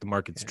just be like the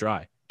market's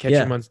dry.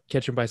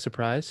 Catch him by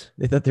surprise.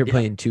 They thought they were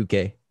playing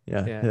 2K.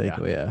 Yeah. Yeah. They're like,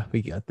 oh yeah,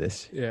 we got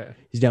this. Yeah.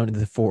 He's down to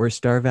the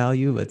 4-star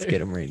value. Let's get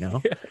him right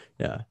now.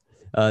 Yeah.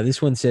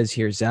 This one says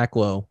here, Zach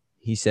Lowe.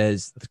 He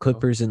says the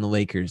Clippers and the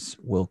Lakers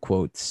will,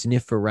 quote,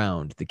 sniff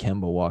around the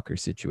Kemba Walker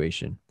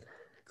situation.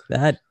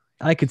 That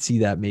I could see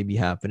that maybe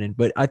happening,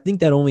 but I think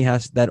that only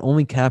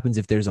happens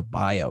if there's a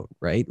buyout,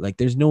 right? Like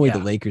there's no way the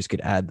Lakers could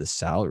add the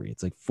salary.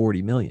 It's like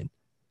 $40 million.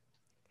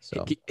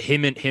 So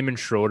Him and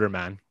Schroeder,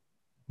 man.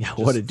 yeah, Just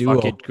what a duo.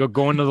 fuck it.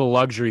 Go into the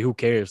luxury. Who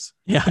cares?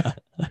 Yeah.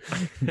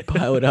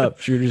 Pile it up.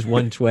 Shooter's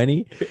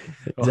 120.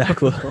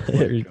 Zach Lowe or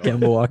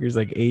Kemba Walker's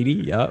like 80.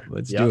 Yep.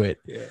 Let's do it.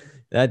 Yeah.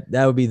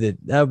 That would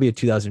be a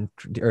 2000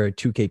 or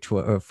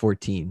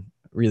 2K14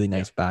 really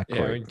nice Yeah,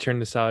 backcourt. when you turn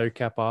the salary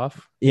cap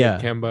off. Yeah.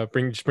 Kemba,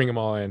 just bring them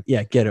all in.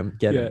 Yeah, get him.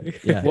 Yeah.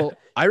 Yeah. Well,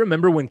 I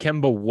remember when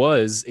Kemba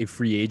was a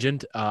free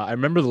agent. I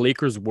remember the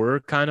Lakers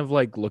were kind of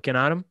like looking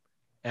at him,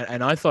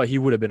 And I thought he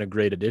would have been a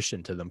great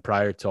addition to them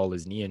prior to all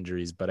his knee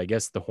injuries, but I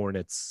guess the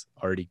Hornets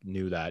already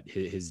knew that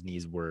his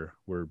knees were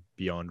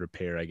beyond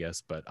repair, I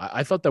guess. But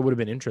I thought that would have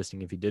been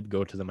interesting if he did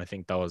go to them. I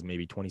think that was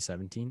maybe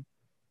 2017.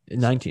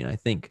 19, I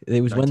think.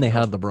 It was when they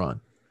had LeBron.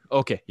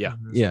 Okay, yeah.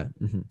 Yeah.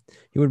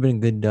 He would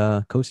have been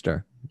a good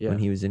co-star Yeah. when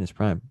he was in his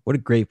prime. What a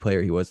great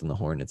player he was in the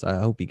Hornets. I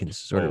hope he can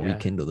sort of yeah.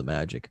 rekindle the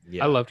magic.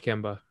 Yeah. I loved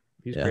Kemba.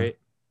 He's Yeah. great.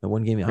 The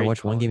one game I Great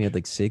watched, one game he had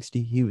college. like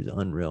 60. He was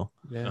unreal.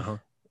 Yeah. Uh-huh.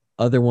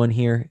 Other one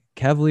here,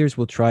 Cavaliers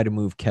will try to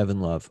move Kevin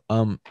Love.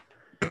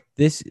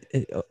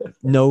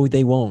 No,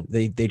 they won't.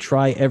 They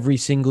try every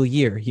single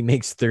year. He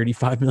makes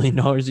 $35 million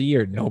a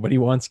year. Nobody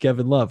wants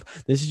Kevin Love.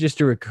 This is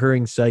just a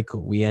recurring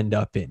cycle we end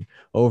up in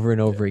over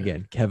and over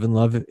again. Kevin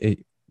Love,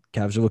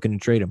 Cavs are looking to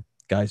trade him.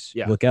 Guys,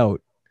 Yeah. look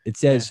out. It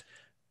says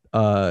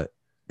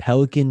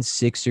Pelicans,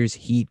 Sixers,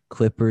 Heat,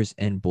 Clippers,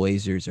 and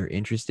Blazers are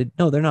interested.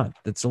 No, they're not.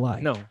 That's a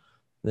lie. No.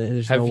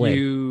 There's Have no way.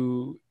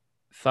 you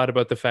thought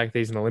about the fact that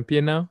he's an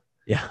Olympian now?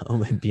 Yeah,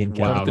 Olympian Wow.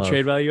 Kevin Bump the Love.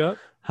 trade value up?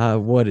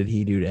 What did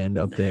he do to end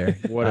up there?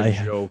 What a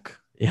joke.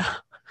 Yeah.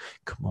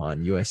 Come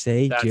on,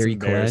 USA, That's Jerry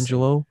embarrassing.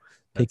 Colangelo,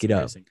 pick That's it up.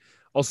 embarrassing.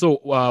 Also,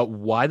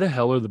 why the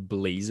hell are the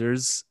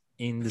Blazers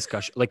in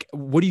discussion? Like,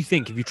 what do you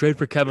think? If you trade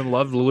for Kevin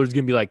Love, Lillard's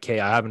gonna be like, "Okay,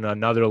 I have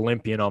another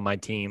Olympian on my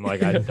team.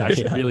 Like, I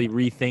should Yeah. really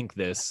rethink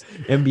this."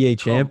 NBA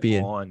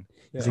champion. Come on.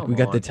 He's like, Come we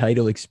got the on.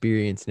 title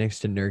experience next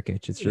to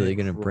Nurkic. It's really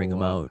going to bring him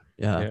Grow out.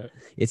 Yeah. Yeah.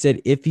 It said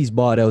if he's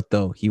bought out,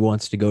 though, he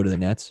wants to go to the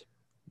Nets.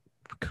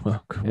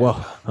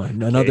 Whoa.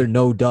 Another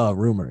no duh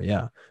rumor.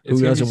 Yeah. It's Who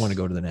gonna doesn't be want to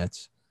go to the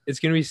Nets? It's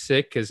gonna be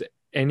sick because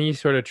any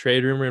sort of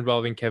trade rumor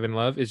involving Kevin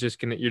Love is you're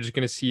just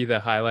gonna see the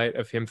highlight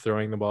of him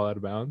throwing the ball out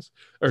of bounds.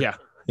 Or, Yeah.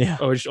 Yeah.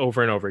 Oh, just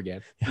over and over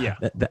again. Yeah.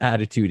 The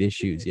attitude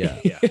issues. Yeah.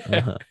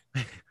 Yeah.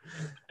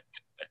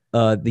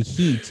 The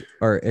Heat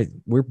are,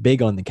 we're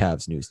big on the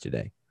Cavs news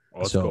today.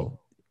 Let's so go.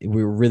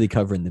 we're really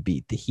covering the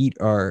beat. The Heat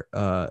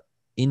are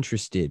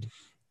interested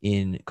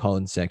in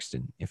Colin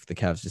Sexton if the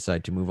Cavs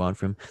decide to move on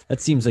from him.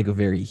 That seems like a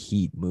very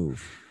Heat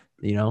move.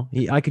 You know,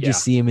 I could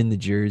just see him in the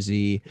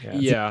jersey.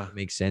 Yeah. It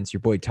makes sense.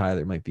 Your boy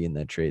Tyler might be in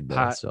that trade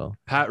though. So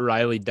Pat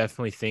Riley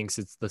definitely thinks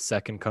it's the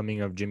second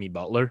coming of Jimmy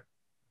Butler.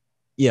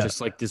 yeah,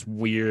 Just like this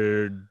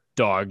weird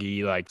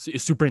doggy, like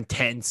super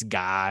intense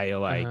guy,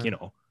 like, Uh-huh. you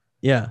know.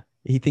 yeah.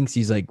 He thinks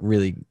he's like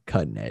really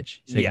cutting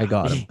edge. He's like, Yeah. I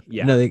got him.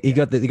 Yeah. No, he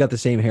got the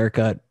same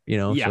haircut. You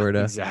know, Yeah, sort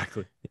of.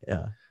 exactly.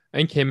 Yeah. I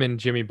think him and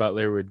Jimmy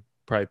Butler would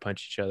probably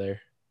punch each other.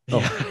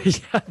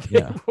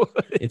 Yeah.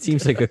 It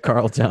seems like a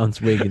Carl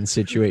Towns Wiggins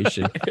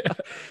situation.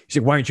 He's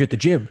like, why aren't you at the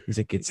gym? He's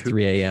like, it's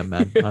 3 a.m.,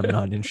 man. I'm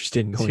not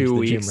interested in going to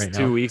the gym right now.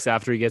 2 weeks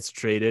after he gets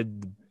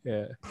traded,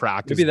 Yeah.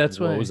 practice Maybe that's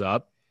why- blows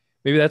up.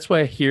 Maybe that's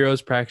why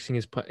Hero's practicing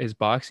his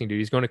boxing, dude.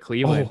 He's going to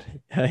Cleveland.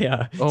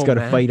 Yeah. He's Oh, got to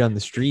man. fight on the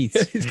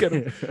streets. He's got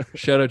to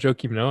shout out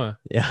Joakim Noah.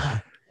 Yeah.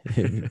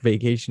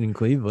 Vacation in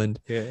Cleveland.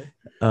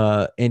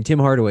 Yeah. And Tim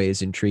Hardaway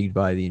is intrigued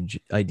by the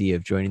idea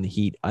of joining the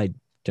Heat. I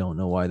don't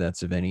know why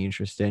that's of any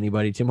interest to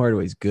anybody. Tim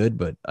Hardaway's good,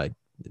 but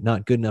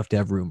not good enough to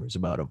have rumors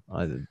about him.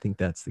 I think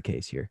that's the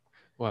case here.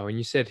 Wow. When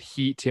you said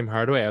Heat Tim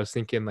Hardaway, I was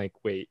thinking like,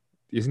 wait,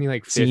 isn't he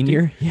like 50?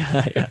 Senior?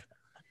 Yeah.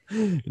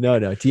 No,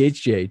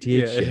 THJ.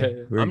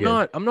 Yeah. We're I'm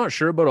good. not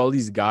sure about all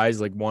these guys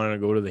like wanting to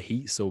go to the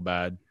Heat so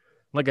bad.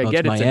 Like I Well,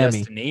 get it's it's a Miami.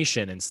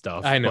 destination and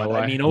stuff. I know,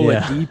 But, I mean,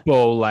 Yeah.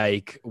 Oladipo,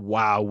 like,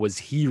 wow, was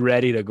he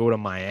ready to go to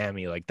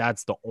Miami? Like,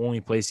 that's the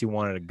only place he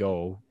wanted to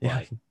go. Yeah.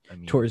 But, I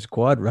mean, Tore his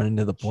quad running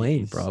to the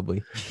plane, Jeez.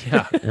 probably.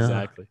 yeah,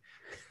 exactly.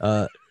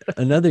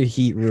 Another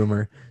Heat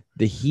rumor.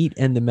 The Heat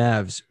and the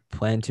Mavs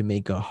plan to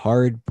make a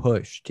hard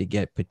push to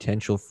get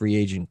potential free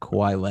agent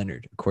Kawhi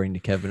Leonard, according to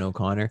Kevin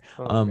O'Connor.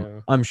 Oh,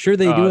 no. I'm sure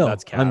they Oh, will.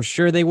 that's cap. I'm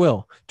sure they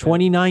will.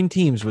 29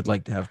 teams would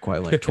like to have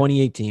Kawhi Leonard.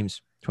 28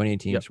 teams. 28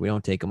 teams. Yep. We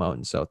don't take them out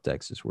in South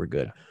Texas. We're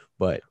good.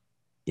 But,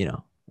 you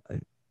know,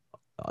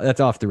 that's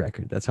off the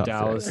record. That's off the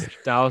record.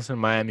 Dallas and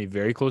Miami,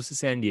 very close to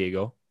San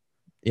Diego.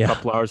 Yeah.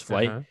 Couple hours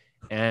flight. Uh-huh.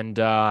 And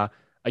I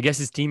guess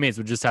his teammates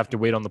would just have to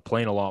wait on the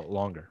plane a lot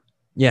longer.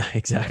 Yeah,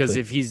 exactly. Because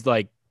if he's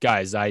like,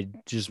 guys,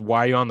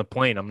 why are you on the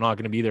plane? I'm not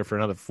going to be there for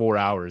another 4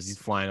 hours. He's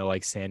flying to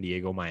like San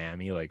Diego,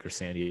 Miami, like, or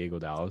San Diego,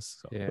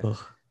 Dallas. So Yeah. Ugh,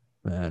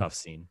 man. tough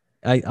scene.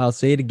 I'll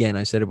say it again.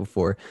 I said it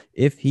before.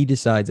 If he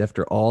decides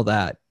after all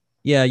that,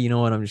 yeah, you know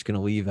what? I'm just going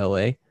to leave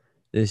LA.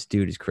 This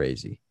dude is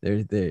crazy.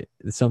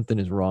 Something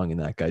is wrong in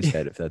that guy's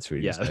head if that's what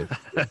he Yeah, decides.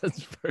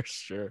 that's for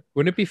sure.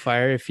 Wouldn't it be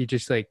fire if he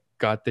just like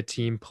got the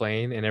team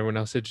plane and everyone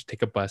else would just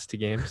take a bus to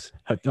games?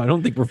 I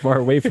don't think we're far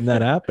away from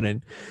that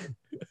happening.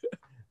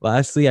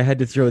 Lastly, I had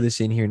to throw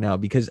this in here now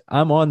because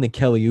I'm on the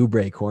Kelly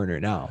Oubre corner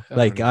now. Oh,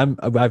 Like no.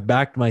 I've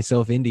backed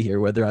myself into here,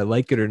 whether I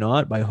like it or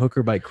not, by hook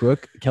or by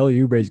crook. Kelly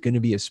Oubre is going to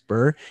be a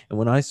Spur. And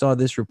when I saw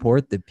this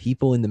report, the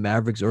people in the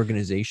Mavericks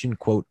organization,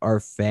 quote, are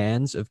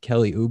fans of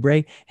Kelly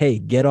Oubre. Hey,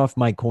 get off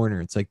my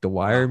corner. It's like the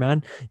wire,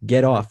 man.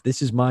 Get off.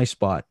 This is my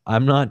spot.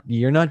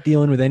 You're not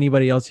dealing with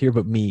anybody else here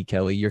but me,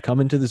 Kelly. You're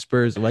coming to the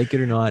Spurs, like it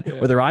or not,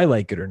 whether I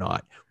like it or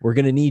not. We're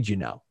going to need you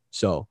now.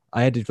 So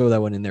I had to throw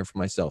that one in there for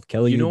myself.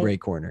 Kelly Oubre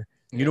corner.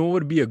 You know what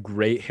would be a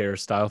great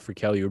hairstyle for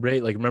Kelly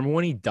Oubre? Like, remember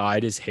when he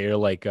dyed his hair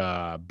like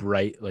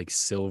bright, like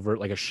silver,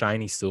 like a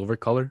shiny silver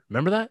color?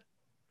 Remember that?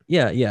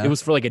 Yeah, It yeah.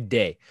 was for like a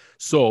day.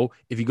 So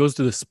if he goes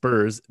to the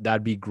Spurs,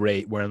 that'd be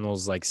great wearing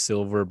those like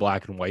silver,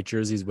 black, and white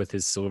jerseys with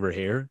his silver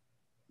hair.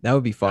 That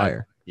would be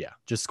fire. Yeah.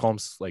 Just call him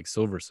like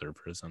Silver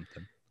Surfer or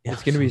something. Yeah,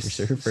 It's gonna be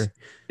Silver Surfer.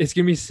 It's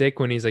gonna be sick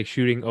when he's like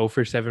shooting 0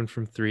 for 7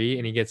 from 3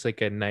 and he gets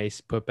like a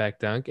nice putback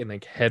dunk and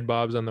like head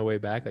bobs on the way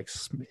back, like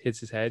hits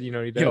his head. You know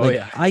what he does? Oh, Like,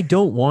 yeah. I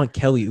don't want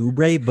Kelly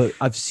Oubre, but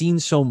I've seen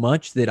so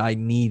much that I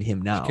need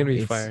him now. gonna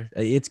be fire.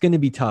 It's going to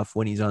be tough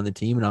when he's on the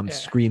team and I'm Yeah.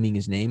 screaming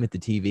his name at the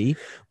TV.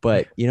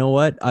 But you know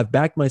what? I've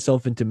backed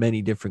myself into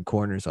many different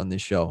corners on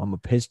this show. I'm a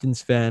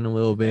Pistons fan a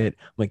little bit.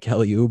 I'm a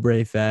Kelly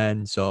Oubre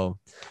fan. So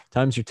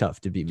times are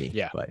tough to be me.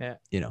 Yeah. But, Yeah.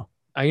 you know,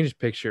 I can just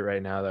picture it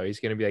right now though. He's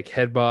gonna be like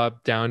head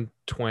bob down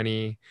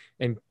 20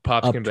 and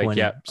Pop's up gonna be 20, like,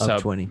 yeah, up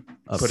sub. 20.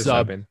 Up Put a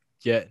sub. sub in.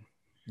 Get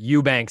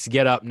Eubanks,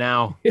 get up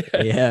now.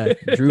 Yeah.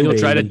 Drew He'll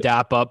try to baby.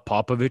 dap up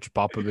Popovich.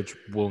 Popovich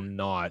will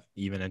not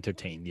even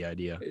entertain the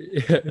idea.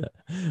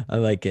 I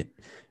like it.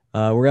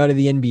 We're out of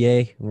the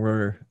NBA.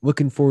 We're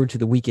looking forward to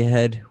the week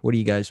ahead. What are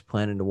you guys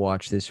planning to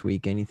watch this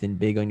week? Anything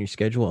big on your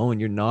schedule? Owen,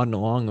 you're nodding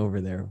along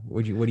over there.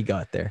 What do you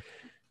got there?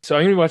 So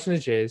I'm gonna be watching the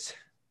Jays.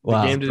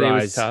 Wow. The game today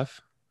was Surprise.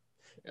 tough.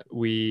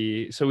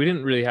 We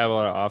didn't really have a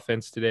lot of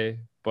offense today,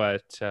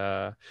 but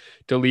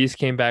Delise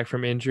came back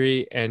from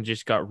injury and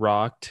just got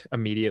rocked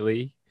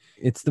immediately.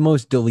 It's the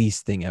most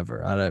Delise thing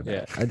ever.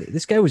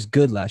 This guy was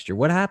good last year.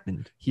 What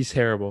happened? He's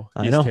terrible.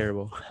 I He's know.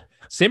 terrible.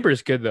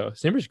 Simber's good though.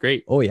 Simber's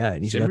great. Oh yeah,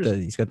 and he's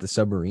Simber's- got the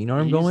submarine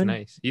arm He's going.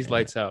 nice. He's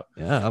lights out.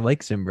 Yeah, I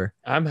like Simber.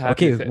 I'm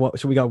happy. Okay, with it.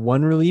 so we got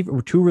one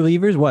reliever, two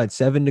relievers. What,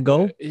 7 to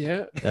go?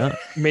 Yeah. Yeah.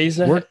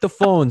 Mesa. Work the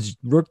phones,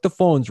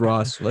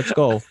 Ross. Let's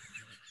go.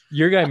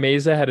 Your guy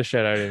Mesa had a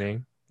shutout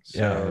inning.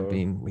 Yeah, I So,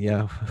 mean,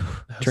 yeah.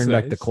 that's Turn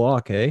back the nice.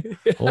 clock, hey?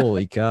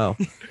 Holy cow.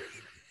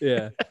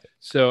 Yeah.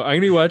 So I'm gonna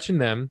be watching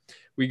them.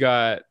 We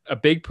got a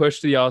big push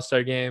to the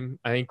All-Star game.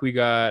 I think we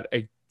got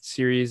a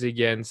series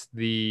against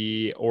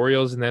the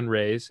Orioles and then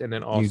Rays and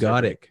then All-Star You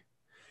got it. break.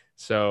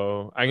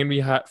 So I'm gonna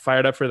be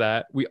fired up for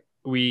that.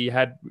 We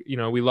had,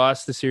 we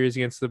lost the series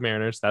against the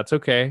Mariners. That's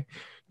okay.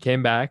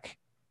 Came back,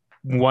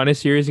 won a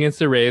series against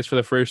the Rays for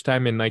the first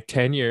time in like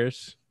 10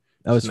 years.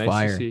 That was It's nice to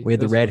fire. see. We had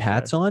the That's red so fire.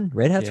 hats on.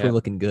 Red hats Yeah. were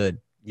looking good.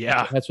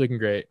 Yeah. That's looking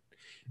great.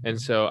 And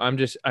so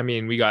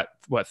we got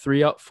what,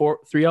 three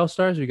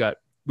All-Stars? We got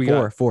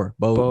Four.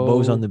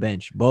 Bo's on the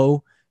bench.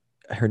 Bo,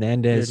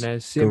 Hernandez,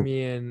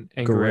 Simeon,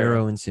 and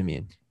Guerrero, and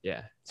Simeon.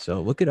 Yeah.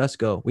 So look at us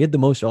go. We had the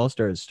most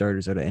All-Stars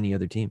starters out of any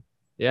other team.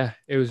 Yeah.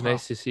 It was Wow.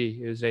 nice to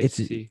see. It was nice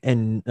to see.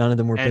 And none of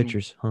them were And-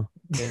 pitchers, huh?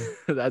 Yeah.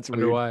 That's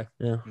Wonder weird.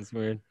 why. Yeah. That's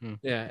weird. Hmm.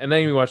 Yeah. And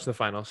then we watched the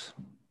finals.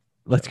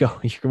 Let's go.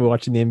 You're gonna be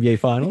watching the NBA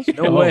finals?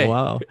 No Oh, way.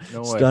 wow.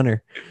 No way.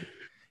 Stunner.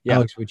 Yeah.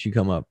 Alex, would you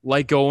come up?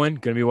 Like Owen,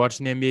 gonna be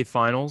watching the NBA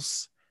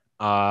finals.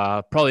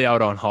 Probably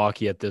out on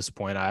hockey at this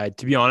point.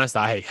 To be honest,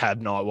 I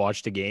had not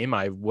watched a game.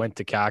 I went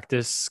to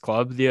Cactus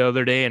Club the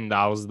other day, and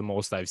that was the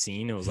most I've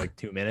seen. It was like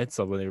 2 minutes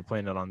of when they were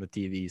playing it on the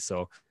TV.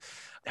 So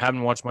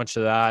haven't watched much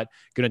of that.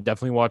 Gonna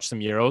definitely watch some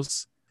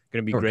Euros.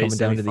 Gonna be We're great coming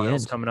down to the semifinals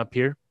end. coming up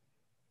here.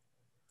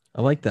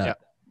 I like that.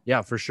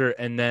 Yeah, for sure.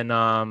 And then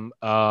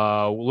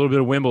a little bit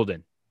of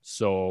Wimbledon.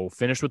 So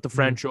finished with the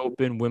French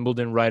Open,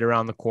 Wimbledon right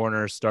around the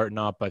corner, starting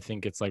up. I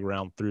think it's like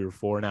round 3 or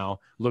 4 now.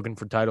 Looking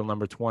for title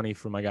number 20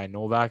 for my guy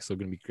Novak. So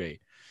gonna be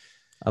great.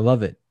 I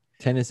love it.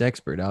 Tennis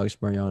expert, Alex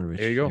Marjanovic.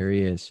 There you go. There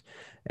he is.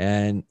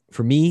 And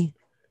for me,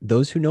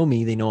 those who know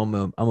me, they know I'm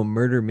a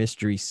murder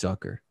mystery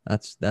sucker.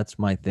 That's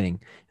my thing.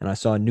 And I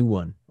saw a new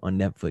one on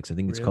Netflix. I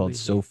think it's called Really?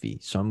 Sophie.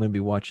 So I'm gonna be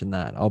watching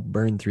that. I'll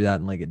burn through that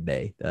in like a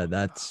day.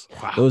 That's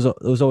Wow.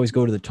 those always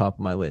go to the top of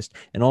my list.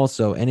 And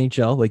also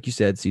NHL, like you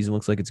said, season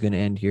looks like it's gonna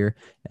end here,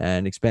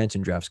 and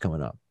expansion drafts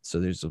coming up. So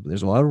there's a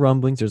lot of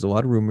rumblings. There's a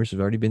lot of rumors. There's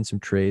already been some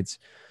trades.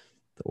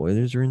 The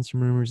Oilers are in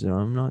some rumors that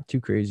I'm not too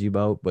crazy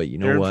about, but you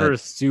know They're in what? for a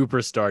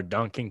superstar,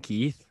 Duncan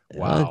Keith.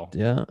 Wow.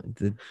 Yeah.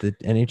 The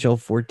NHL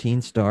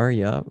 14 star.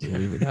 Yeah.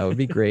 That would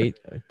be great.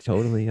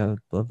 Totally. I would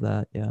love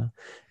that. Yeah.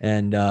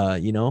 And,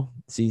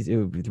 see,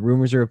 the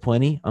rumors are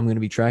aplenty. I'm going to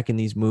be tracking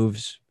these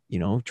moves,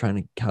 trying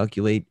to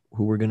calculate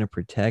who we're going to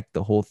protect,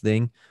 the whole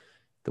thing.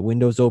 The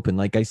window's open.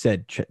 Like I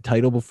said,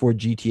 title before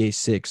GTA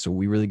 6. So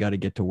we really got to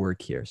get to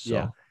work here. So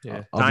Yeah.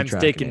 Yeah. I'll be Time's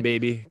tracking ticking, it.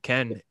 baby.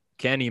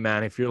 Kenny,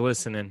 man, if you're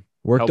listening.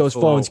 Work those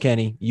Helpful phones, out.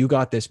 Kenny. You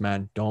got this,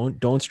 man.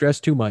 Don't stress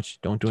too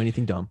much. Don't do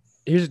anything dumb.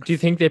 Do you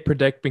think they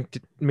protect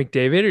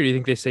McDavid, or do you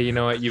think they say, you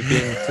know what, you've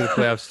been to the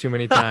playoffs too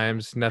many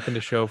times, nothing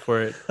to show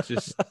for it,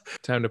 just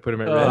time to put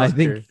him at risk? I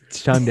think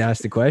it's time to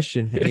ask the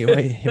question. You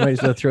might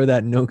as well throw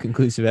that no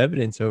conclusive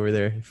evidence over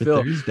there for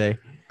Phil. Thursday.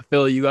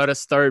 Phil, you got to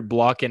start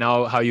blocking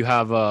out how you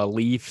have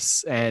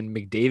Leafs and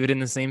McDavid in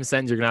the same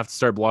sentence. You're going to have to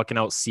start blocking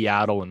out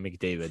Seattle and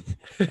McDavid.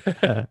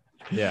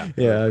 Yeah.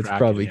 Yeah, it's Cracking,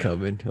 probably yeah.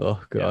 coming.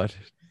 Oh God.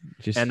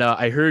 Just And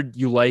I heard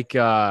you like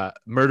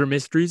murder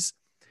mysteries.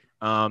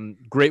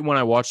 Great one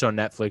I watched on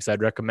Netflix.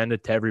 I'd recommend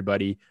it to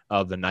everybody.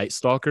 The Night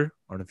Stalker.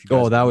 I don't know if you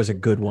guys Oh, that know was it. a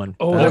good one.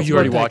 Oh, That that's was you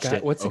already about that watched guy.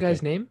 it. What's the Okay.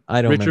 guy's name?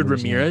 I don't Richard remember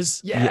his name.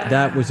 Ramirez. Yeah,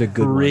 that was a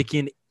good one.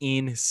 Freaking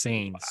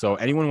insane. So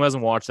anyone who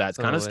hasn't watched that, it's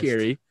On kind the of list.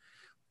 scary,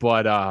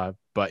 but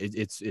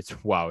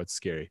it's wow, it's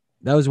scary.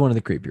 That was one of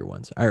the creepier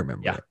ones. I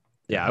remember Yeah. it.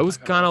 Yeah, it was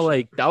kind of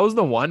like that was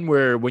the one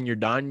where when you're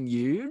done,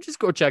 you just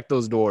go check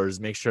those doors,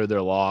 make sure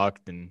they're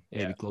locked, and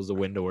maybe close a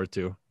window or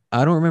two.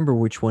 I don't remember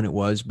which one it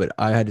was, but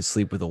I had to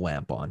sleep with a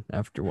lamp on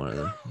after one of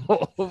them.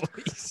 Holy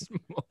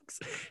smokes!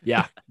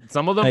 Yeah,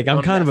 some of them. Like I'm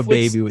on kind of a Netflix-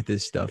 baby with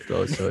this stuff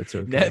though, so it's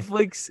okay.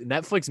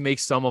 Netflix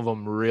makes some of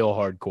them real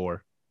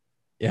hardcore.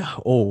 Yeah.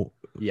 Oh,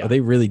 Yeah. they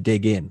really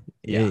dig in.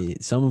 Yeah.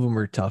 Some of them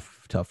are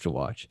tough to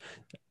watch.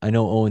 I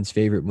know Owen's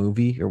favorite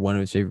movie or one of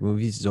his favorite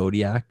movies,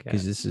 Zodiac,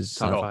 because this is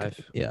Top 5.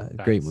 Yeah, Facts,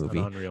 great an movie.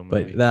 unreal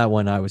But movie. that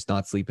one, I was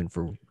not sleeping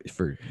for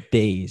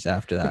days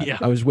after that. Yeah.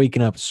 I was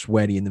waking up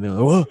sweaty in the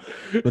middle. Whoa!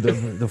 But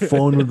the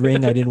phone would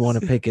ring. I didn't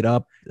want to pick it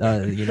up. I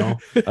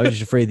was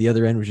just afraid the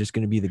other end was just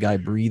going to be the guy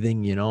breathing.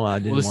 I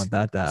didn't Well, want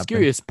that to happen.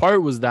 Scariest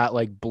part was that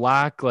like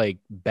black like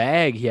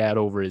bag he had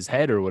over his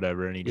head or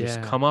whatever, and he just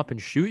Yeah. come up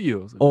and shoot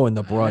you. I was like, Oh, in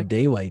the what broad heck?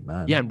 daylight,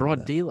 man. Yeah, in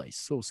broad daylight,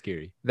 so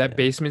scary. That Yeah.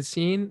 basement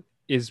scene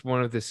is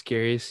one of the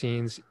scariest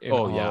scenes in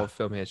Oh, all yeah. of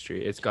film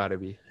history. It's got to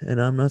be.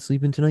 And I'm not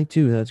sleeping tonight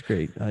too. That's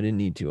great. I didn't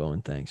need to,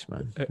 Owen. Thanks,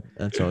 man.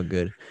 That's all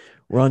good.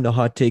 We're on to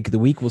hot take of the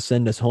week. We'll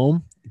send us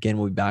home. Again,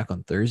 we'll be back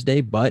on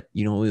Thursday, but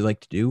you know what we like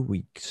to do?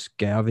 We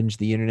scavenge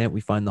the internet. We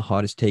find the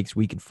hottest takes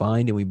we can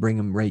find and we bring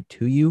them right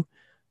to you.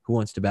 Who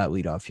wants to bat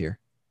lead off here?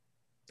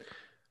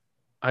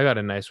 I got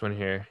a nice one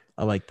here.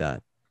 I like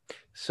that.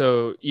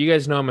 So you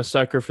guys know I'm a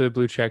sucker for the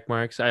blue check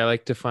marks. I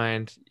like to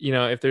find,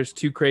 if there's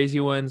two crazy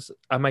ones,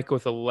 I might go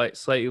with a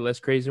slightly less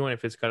crazy one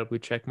if it's got a blue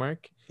check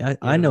mark.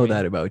 I know what I mean?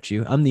 that about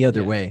you. I'm the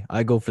other Yeah. way.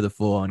 I go for the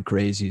full on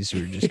crazies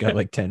who just got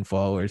like 10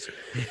 followers.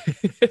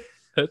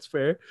 That's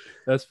fair.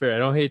 That's fair. I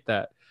don't hate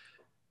that.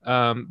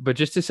 But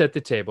just to set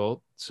the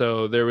table,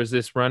 so there was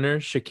this runner,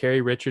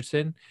 Sha'Carri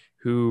Richardson,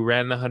 who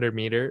ran the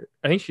 100-meter.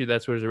 I think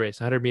that's what it was a race,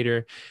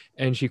 100-meter,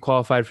 and she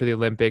qualified for the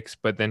Olympics,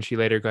 but then she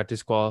later got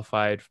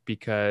disqualified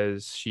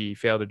because she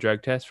failed a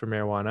drug test for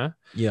marijuana.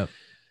 Yep.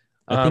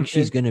 I think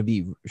she's and-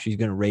 going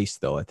to race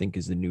though, I think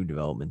is the new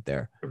development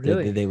there.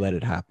 Really? They let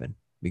it happen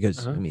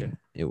because I Okay. mean,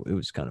 it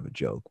was kind of a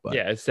joke, but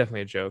Yeah, it's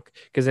definitely a joke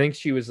because I think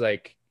she was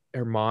like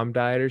her mom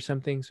died or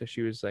something, so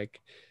she was like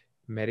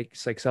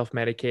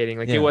self-medicating.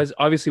 Like Yeah. it was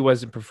obviously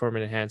wasn't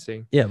performance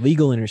enhancing. yeah,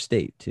 legal in her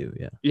state too.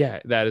 Yeah. Yeah,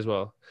 that as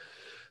well.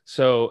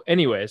 So,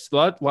 anyways,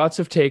 lots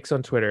of takes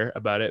on Twitter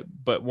about it,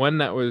 but one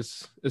that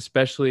was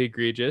especially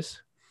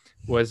egregious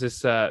was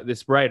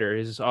this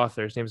writer, this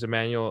author. His name's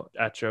Emmanuel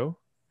Acho,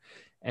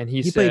 and he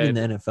He said, played in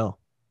the NFL.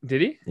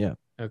 "Did he? Yeah.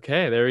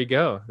 Okay, there we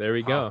go. There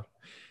we go."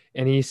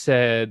 And he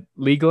said,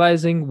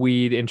 legalizing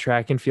weed in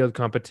track and field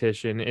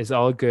competition is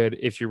all good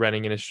if you're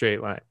running in a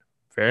straight line.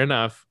 Fair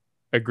enough.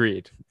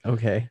 Agreed.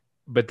 Okay.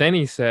 But then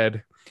he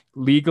said,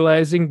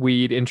 legalizing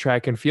weed in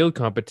track and field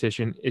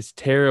competition is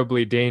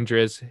terribly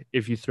dangerous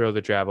if you throw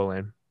the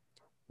javelin.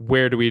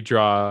 Where do we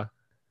draw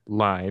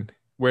line?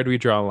 Where do we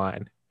draw a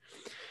line?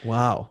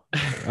 Wow.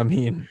 I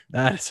mean,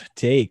 that's a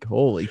take.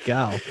 Holy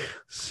cow.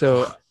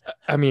 So,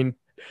 I mean,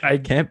 I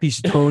Can't be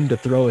stoned to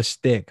throw a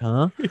stick,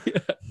 huh?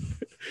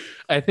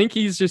 I think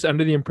he's just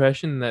under the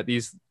impression that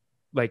these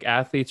like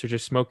athletes are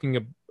just smoking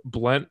a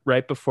blunt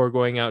right before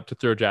going out to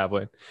throw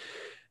javelin.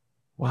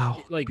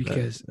 Wow. Like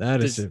Because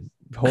That is Does- a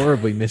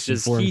horribly does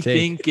misinformed he take.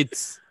 think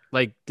it's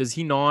like? Does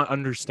he not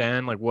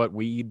understand like what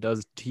weed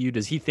does to you?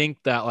 Does he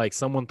think that like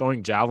someone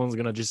throwing javelins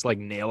gonna just like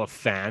nail a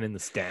fan in the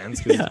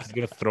stands because Yeah. he's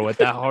gonna throw it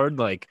that hard?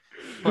 Like,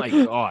 my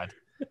God.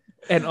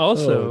 and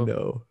also, Oh,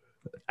 no.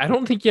 I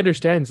don't think he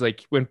understands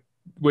like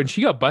when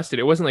she got busted,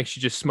 it wasn't like she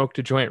just smoked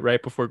a joint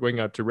right before going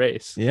out to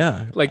race.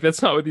 Yeah. Like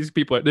that's not what these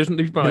people are. There's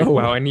people are like, No.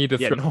 wow, I need to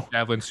Yeah, throw no. the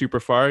javelin super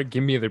far.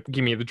 Give me the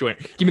joint.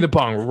 Give me the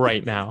bong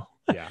right now.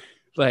 Yeah.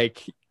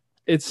 Like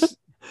it's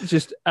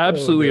just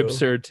absolutely no.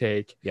 absurd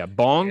take. Yeah,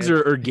 bongs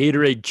or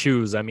Gatorade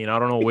chews. I mean, I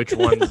don't know which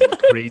one's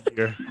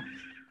crazier.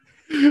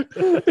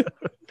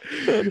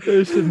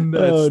 It's a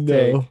nuts Oh,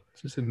 take. no.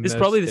 Just a It's nuts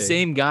probably the take.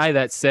 same guy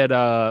that said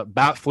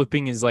bat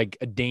flipping is like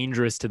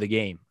dangerous to the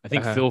game. I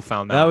think Uh-huh. Phil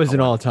found That was an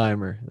one.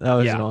 all-timer. That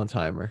was Yeah. an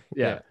all-timer.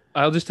 Yeah.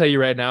 I'll just tell you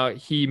right now,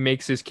 he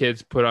makes his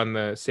kids put on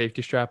the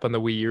safety strap on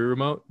the Wii U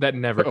remote. That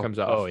never comes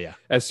off. Oh yeah.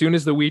 As soon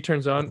as the Wii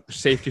turns on,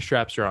 safety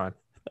straps are on.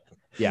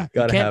 Yeah. You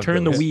Gotta can't have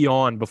turn those. the Wii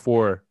on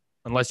before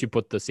unless you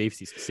put the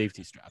safety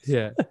straps.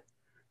 Yeah.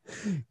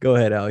 Go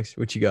ahead, Alex.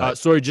 What you got?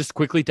 Sorry, just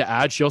quickly to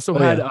add, she also Oh,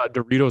 had yeah.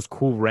 Doritos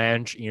Cool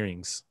Ranch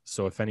earrings.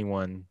 So if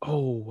anyone,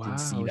 Oh wow.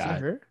 see Was that.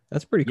 her?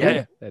 That's pretty cool.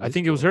 yeah, That I is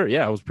think it was cool. her.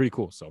 Yeah, it was pretty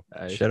cool. So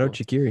That is Shout out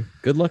cool. Shakiri.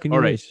 Good luck in your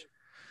All right. race.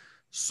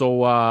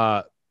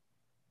 So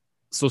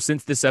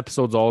since this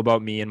episode's all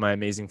about me and my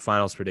amazing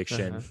finals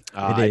prediction, It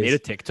I made is. a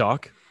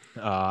TikTok.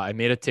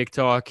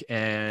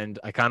 And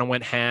I kind of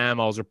went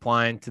ham. I was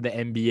replying to the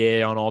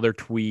NBA on all their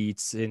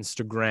tweets,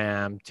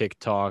 Instagram,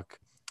 TikTok.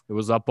 It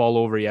was up all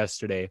over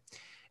yesterday.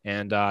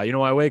 And,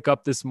 I wake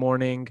up this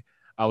morning.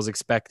 I was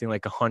expecting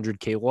like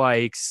 100K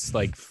likes,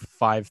 like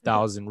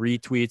 5,000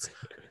 retweets.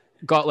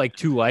 Got like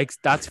 2 likes.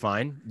 That's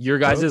fine. Your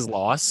guys'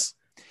 loss.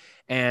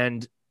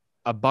 And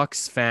a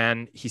Bucks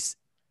fan, his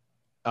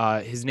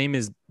name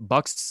is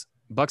Bucks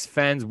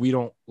fans. We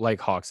don't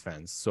like Hawks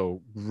fans.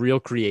 So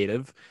real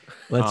creative.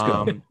 Let's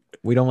go.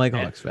 We don't like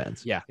Hawks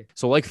fans. Yeah.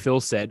 So like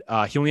Phil said,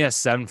 he only has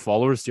 7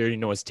 followers. So you already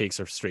know his takes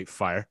are straight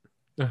fire.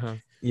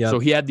 Yeah. So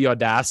he had the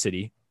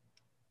audacity.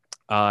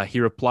 He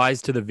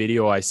replies to the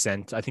video I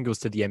sent. I think it was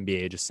to the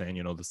NBA, just saying,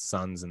 the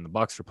Suns and the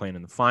Bucks are playing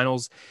in the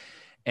finals.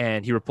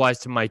 And he replies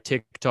to my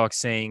TikTok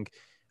saying,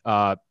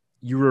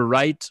 you were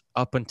right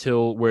up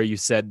until where you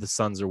said the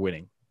Suns are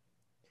winning.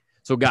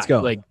 So guys,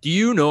 like, do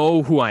you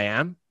know who I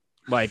am?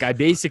 Like, I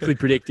basically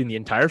predicted the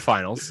entire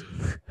finals,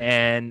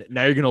 and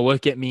now you're gonna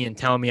look at me and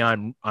tell me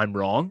I'm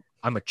wrong.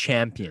 I'm a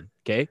champion.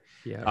 Okay.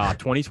 Yeah.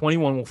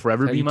 2021 will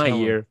forever be my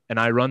year, and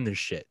I run this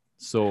shit.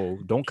 So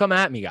don't come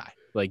at me, guy.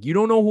 Like, you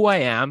don't know who I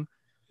am.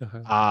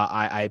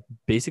 I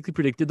basically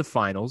predicted the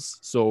finals,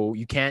 so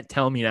you can't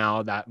tell me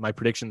now that my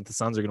prediction that the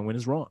Suns are going to win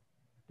is wrong.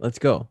 Let's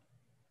go.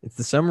 It's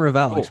the summer of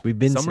Aleks. We've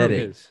been said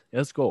it.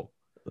 Let's go.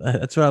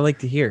 That's what I like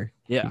to hear.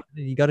 Yeah.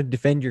 You got to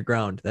defend your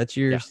ground. That's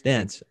your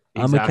stance.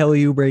 Exactly. I'm a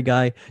Kelly Oubre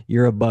guy.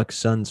 You're a Bucks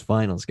Suns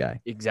finals guy.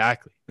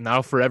 Exactly. And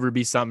that'll forever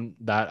be something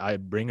that I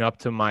bring up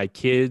to my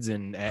kids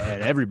and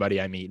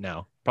everybody I meet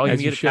now. Probably going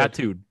to get it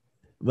tattooed.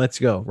 Let's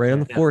go. Right on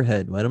the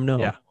forehead. Let them know.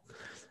 Yeah.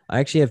 I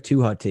actually have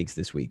 2 hot takes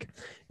this week.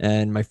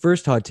 And my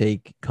first hot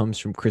take comes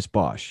from Chris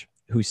Bosh,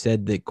 who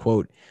said that,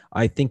 quote,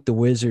 I think the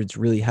Wizards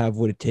really have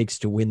what it takes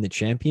to win the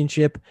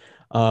championship.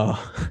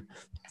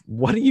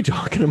 What are you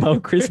talking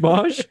about, Chris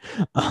Bosh?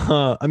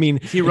 I mean,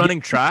 is he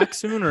running track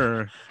soon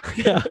or?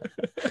 Yeah.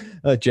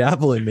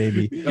 Javelin,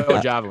 maybe. Oh,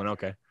 javelin.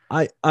 Okay.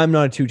 I'm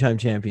not a 2-time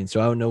champion,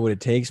 so I don't know what it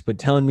takes, but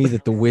telling me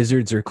that the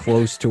Wizards are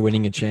close to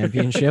winning a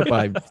championship,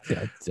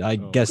 I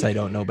guess I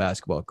don't know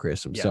basketball,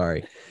 Chris. I'm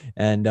sorry.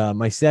 And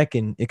my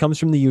second, it comes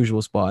from the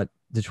usual spot,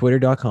 the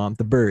twitter.com,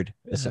 the bird,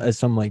 as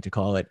some like to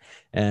call it.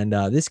 And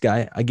this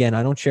guy, again,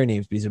 I don't share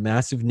names, but he's a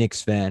massive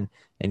Knicks fan,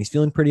 and he's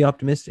feeling pretty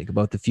optimistic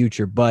about the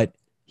future, but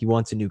he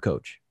wants a new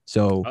coach.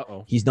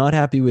 So he's not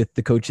happy with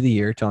the coach of the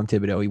year, Tom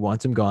Thibodeau. He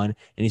wants him gone,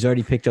 and he's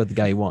already picked out the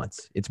guy he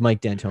wants. It's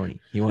Mike D'Antoni.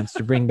 He wants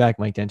to bring back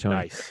Mike D'Antoni.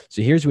 Nice.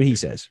 So here's what he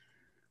says.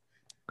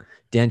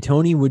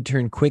 D'Antoni would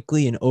turn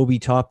quickly and Obi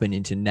Toppin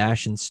into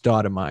Nash and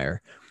Stoudemire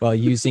while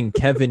using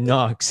Kevin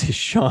Knox as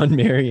Sean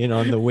Marion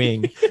on the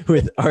wing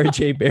with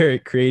RJ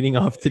Barrett creating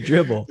off the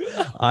dribble.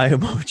 Eye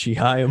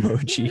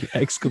emoji,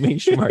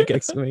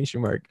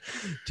 exclamation mark.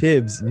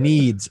 Tibbs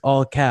needs,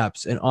 all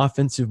caps, an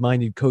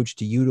offensive-minded coach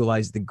to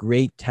utilize the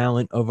great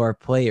talent of our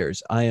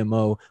players.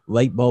 IMO,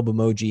 light bulb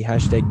emoji,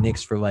 hashtag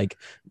Knicks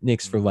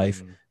for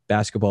life,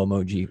 basketball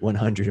emoji,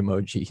 100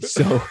 emoji.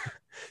 So...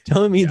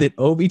 telling me that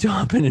Obi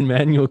Toppin and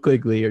Manuel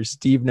Quigley are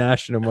Steve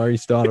Nash and Amari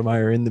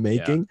Stoudemire in the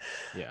making.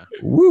 Yeah.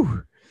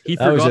 Woo. He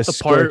forgot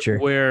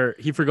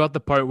the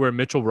part where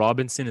Mitchell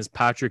Robinson is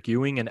Patrick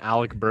Ewing and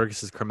Alec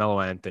Burks is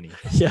Carmelo Anthony.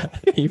 Yeah,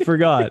 he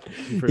forgot.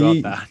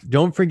 That.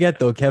 Don't forget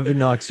though, Kevin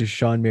Knox is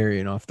Sean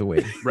Marion off the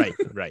wing. Right.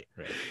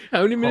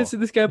 How many minutes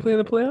did this guy play in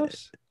the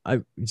playoffs?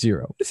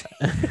 0.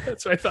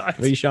 That's what I thought.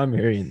 But he's Sean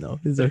Marion though.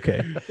 It's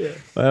okay. Yeah.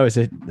 Well,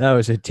 that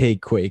was a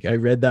take quake. I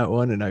read that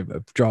one and I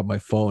dropped my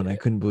phone. I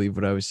couldn't believe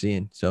what I was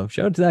seeing. So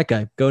shout out to that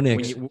guy. Go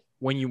Knicks.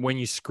 When you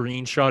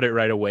screenshot it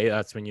right away,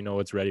 that's when you know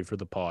it's ready for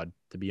the pod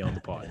to be on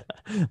the pod.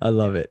 I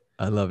love it.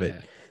 Yeah.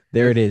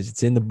 There it is.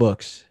 It's in the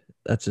books.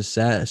 That's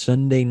a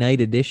Sunday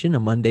night edition, a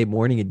Monday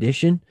morning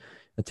edition,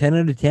 a 10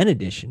 out of 10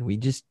 edition.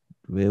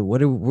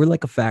 We're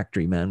like a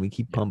factory, man. We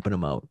keep pumping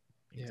them out.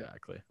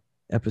 Exactly.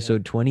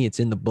 Episode 20, it's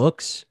in the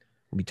books.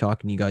 We'll be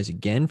talking to you guys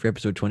again for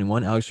episode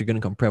 21. Aleks, you're going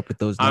to come prep with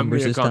those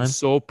numbers this time? I'm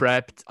so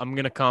prepped. I'm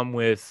going to come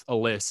with a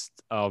list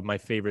of my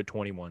favorite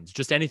 21s.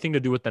 Just anything to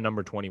do with the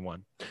number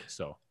 21.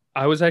 So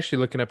I was actually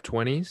looking up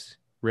 20s.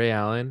 Ray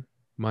Allen,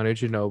 Manu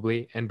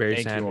Ginobili, and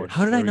Barry Sanders.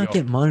 How did I not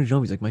get Manu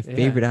Ginobili? He's like my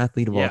favorite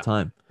athlete of all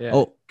time. Yeah.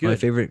 Oh, good.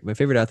 My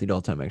favorite athlete of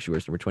all time actually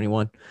was number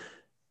 21.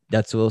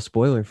 That's a little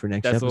spoiler for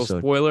next episode. That's a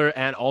little spoiler,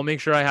 and I'll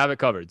make sure I have it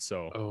covered.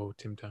 So,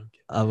 Tim Duncan.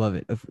 I love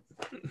it.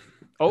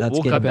 That's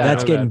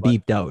getting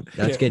beeped out.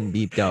 That's getting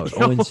beeped out.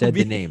 Owen said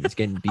the name. It's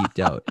getting beeped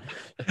out.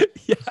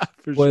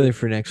 Spoiler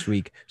for next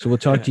week. So we'll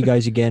talk to you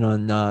guys again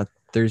on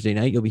Thursday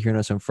night. You'll be hearing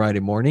us on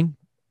Friday morning.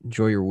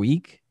 Enjoy your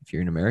week. If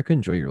you're in America,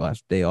 enjoy your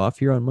last day off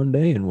here on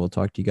Monday, and we'll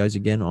talk to you guys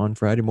again on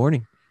Friday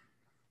morning.